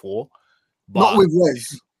need 4. But... Not with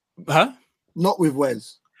Wes. Huh? Not with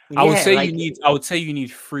Wes. I would say you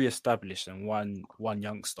need 3 established and one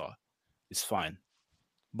youngster. It's fine,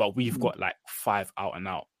 but we've got 5 out and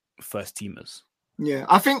out first teamers. Yeah,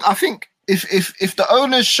 I think if the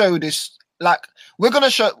owners show this, we're gonna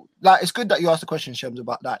show. It's good that you asked the question, Shems,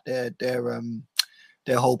 about that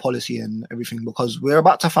their whole policy and everything, because we're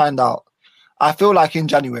about to find out. I feel like in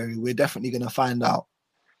January we're definitely gonna find out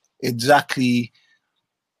exactly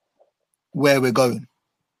where we're going.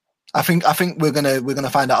 I think we're gonna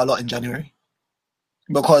find out a lot in January,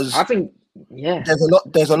 because I think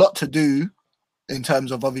there's a lot to do in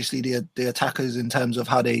terms of obviously the attackers, in terms of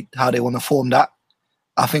how they want to form that.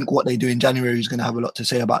 I think what they do in January is going to have a lot to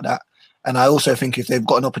say about that. And I also think if they've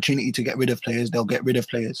got an opportunity to get rid of players, they'll get rid of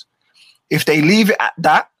players. If they leave it at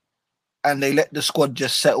that and they let the squad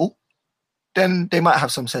just settle, then they might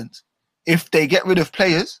have some sense. If they get rid of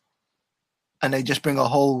players and they just bring a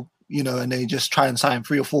whole, and they just try and sign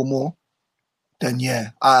 3 or 4 more, then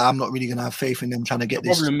I'm not really going to have faith in them trying to get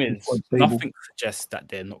this. The problem is, nothing suggests that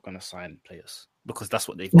they're not going to sign players, because that's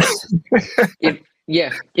what they've done.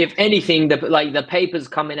 If anything, the papers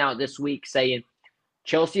coming out this week saying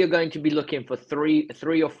Chelsea are going to be looking for 3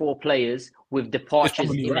 or 4 players with departures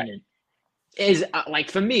imminent. Right. Is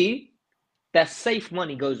for me, that safe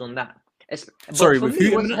money goes on that. Sorry, with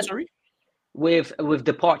who imminent? Sorry, with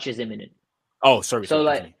departures imminent. Oh, sorry. So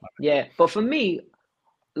but for me,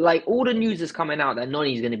 all the news is coming out that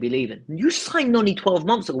Noni's going to be leaving. You signed Noni 12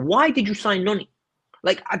 months ago. Why did you sign Noni?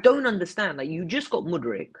 I don't understand. You just got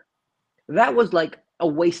Mudryk. that was like a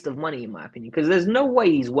waste of money in my opinion, because there's no way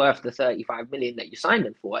he's worth the 35 million that you signed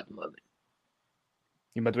him for at the moment.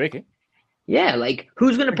 In Madueke? Yeah, like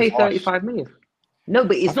who's going to pay 35 million? No,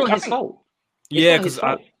 but it's not his fault. Yeah, because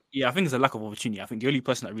I think it's a lack of opportunity. I think the only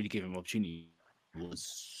person that really gave him opportunity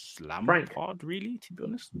was Lampard, really, to be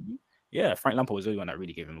honest with you. Yeah, Frank Lampard was the only one that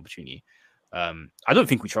really gave him opportunity. I don't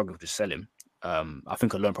think we struggled to sell him. I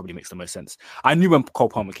think a loan probably makes the most sense. I knew when Cole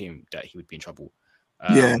Palmer came that he would be in trouble.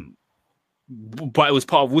 But it was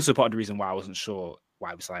also part of the reason why I wasn't sure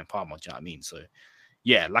why we signed Palmer. Do you know what I mean? So,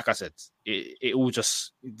 yeah, like I said, it all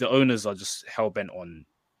just, the owners are just hell bent on,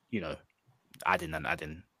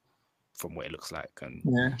 adding from what it looks like. And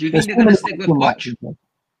do you think they're going to stick with Poch?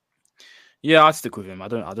 Yeah, I'd stick with him. I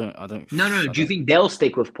don't. No. Do you think they'll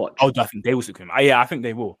stick with Poch? Oh, I think they will stick with him. Yeah, I think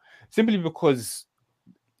they will. Simply because,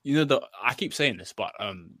 I keep saying this, but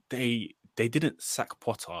they didn't sack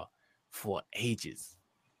Potter for ages.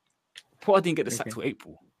 Potter didn't get the sack till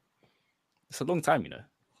April. It's a long time,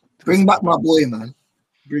 Bring back my boy, man.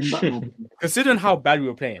 Bring back my boy. Considering how bad we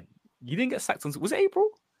were playing, you didn't get sacked until, was it April?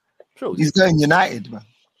 Sure. He's going United, man.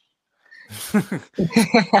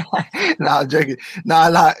 I'm joking.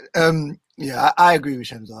 I agree with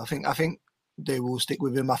Shemza. I think they will stick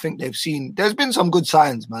with him. I think there's been some good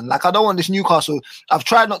signs, man. Like, I don't want this Newcastle. I've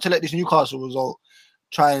tried not to let this Newcastle result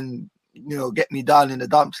try and get me down in the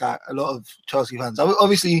dumps like a lot of Chelsea fans.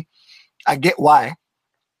 Obviously, I get why,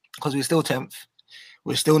 because we're still 10th.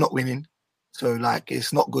 We're still not winning. So, like,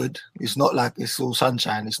 it's not good. It's not like it's all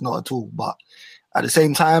sunshine. It's not at all. But at the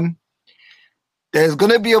same time, there's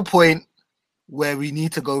going to be a point where we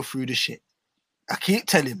need to go through the shit. I keep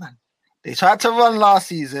telling, man. They tried to run last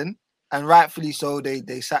season, and rightfully so,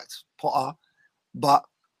 they sacked Potter. But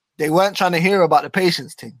they weren't trying to hear about the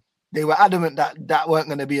patience thing. They were adamant that weren't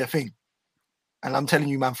going to be a thing. And I'm telling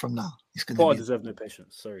you, man, from now, it's going to be... Potter deserves no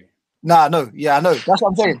patience, sorry. Yeah, I know. That's what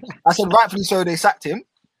I'm saying. I said rightfully so they sacked him,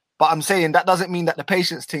 but I'm saying that doesn't mean that the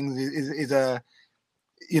patience thing is a,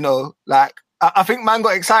 like, I think man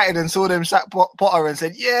got excited and saw them sack Potter and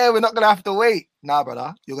said, yeah, we're not going to have to wait. Nah,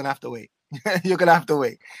 brother, you're going to have to wait. You're going to have to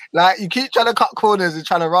wait. Like, you keep trying to cut corners and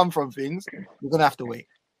trying to run from things, you're going to have to wait.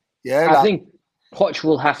 Yeah, I think Poch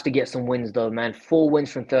will have to get some wins, though, man. 4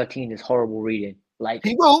 wins from 13 is horrible reading. Like,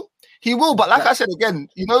 he will. But like I said again,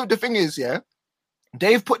 the thing is,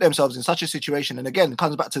 they've put themselves in such a situation, and again, it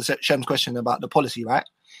comes back to Shem's question about the policy, right?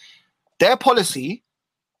 Their policy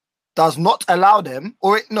does not allow them,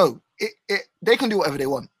 they can do whatever they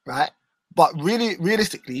want, right? But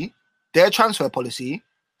realistically, their transfer policy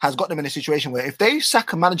has got them in a situation where if they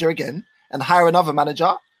sack a manager again and hire another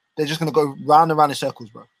manager, they're just going to go round and round in circles,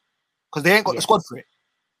 bro. Because they ain't got the squad for it.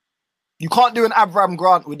 You can't do an Avram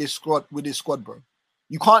Grant with this squad, bro.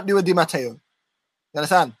 You can't do a Di Matteo. You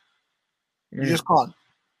understand? You just can't.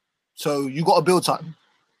 So you got to build something.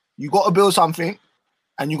 You got to build something,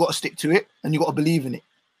 and you got to stick to it, and you got to believe in it.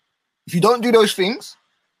 If you don't do those things,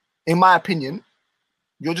 in my opinion,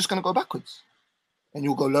 you're just going to go backwards. And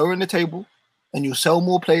you'll go lower in the table, and you'll sell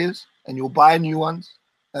more players, and you'll buy new ones,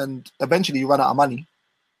 and eventually you run out of money,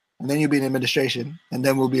 and then you'll be in administration, and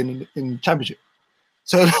then we'll be in championship.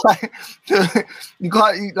 So, like, you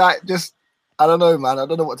can't, like, just... I don't know, man. I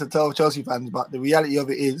don't know what to tell Chelsea fans, but the reality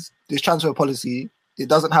of it is this transfer policy, it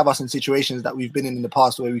doesn't have us in situations that we've been in the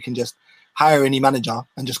past where we can just hire any manager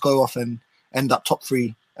and just go off and end up top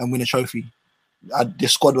 3 and win a trophy.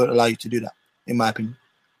 This squad won't allow you to do that, in my opinion.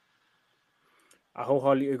 I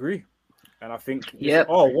wholeheartedly agree. And I think,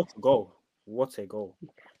 what a goal. What a goal.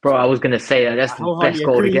 Bro, I was going to say that's the best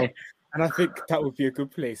goal of the game. And I think that would be a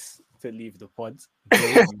good place to leave the pod.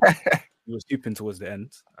 You were stooping towards the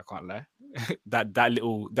end. I can't lie. that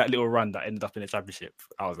little run that ended up in the championship.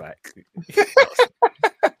 I was like,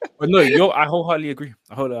 but no, I wholeheartedly agree.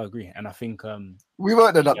 And I think we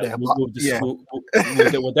won't end up there.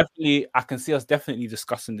 We're definitely. I can see us definitely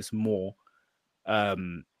discussing this more.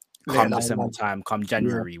 Come December time, come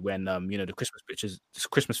January, when the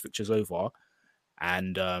Christmas pictures over,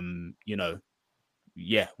 and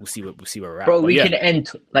we'll see where we're at. Bro, we can end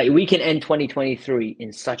 2023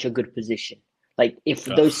 in such a good position. Like, if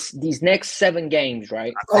these next 7 games,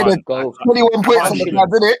 right? 21 points on the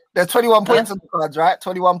cards, isn't it? There's 21 points on the cards, right?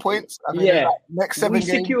 21 points. I mean, next 7 games.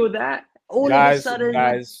 We secure that. All of a sudden,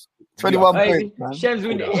 21 points. Man. Shems,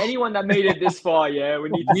 anyone that made it this far, we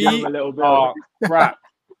need to give them a little bit. Oh, crap.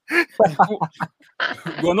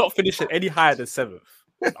 We're not finishing any higher than 7th.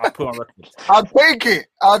 I'll put on record. I'll take it.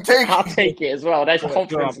 I'll take it as well. That's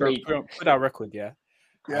confidence. Put our record, yeah.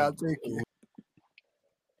 Yeah, I'll take it.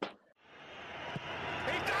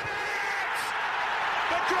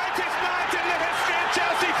 The greatest night in the history of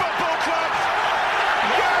Chelsea Football Club.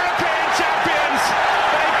 European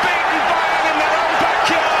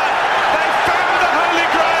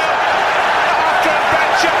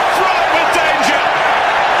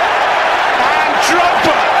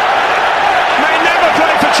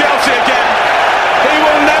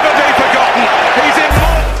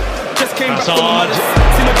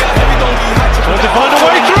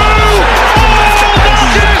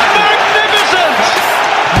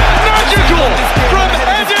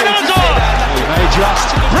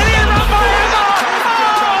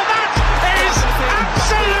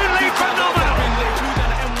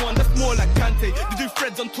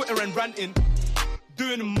ranting,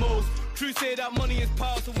 doing the most. True say that money is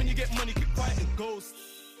power, so when you get money, keep quiet and ghost.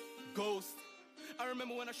 I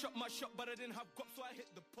remember when I shot my shot, but I didn't have guap, so I hit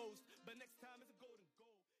the post. But next time it's a golden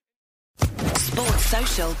goal. Sports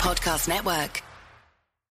Social Podcast Network.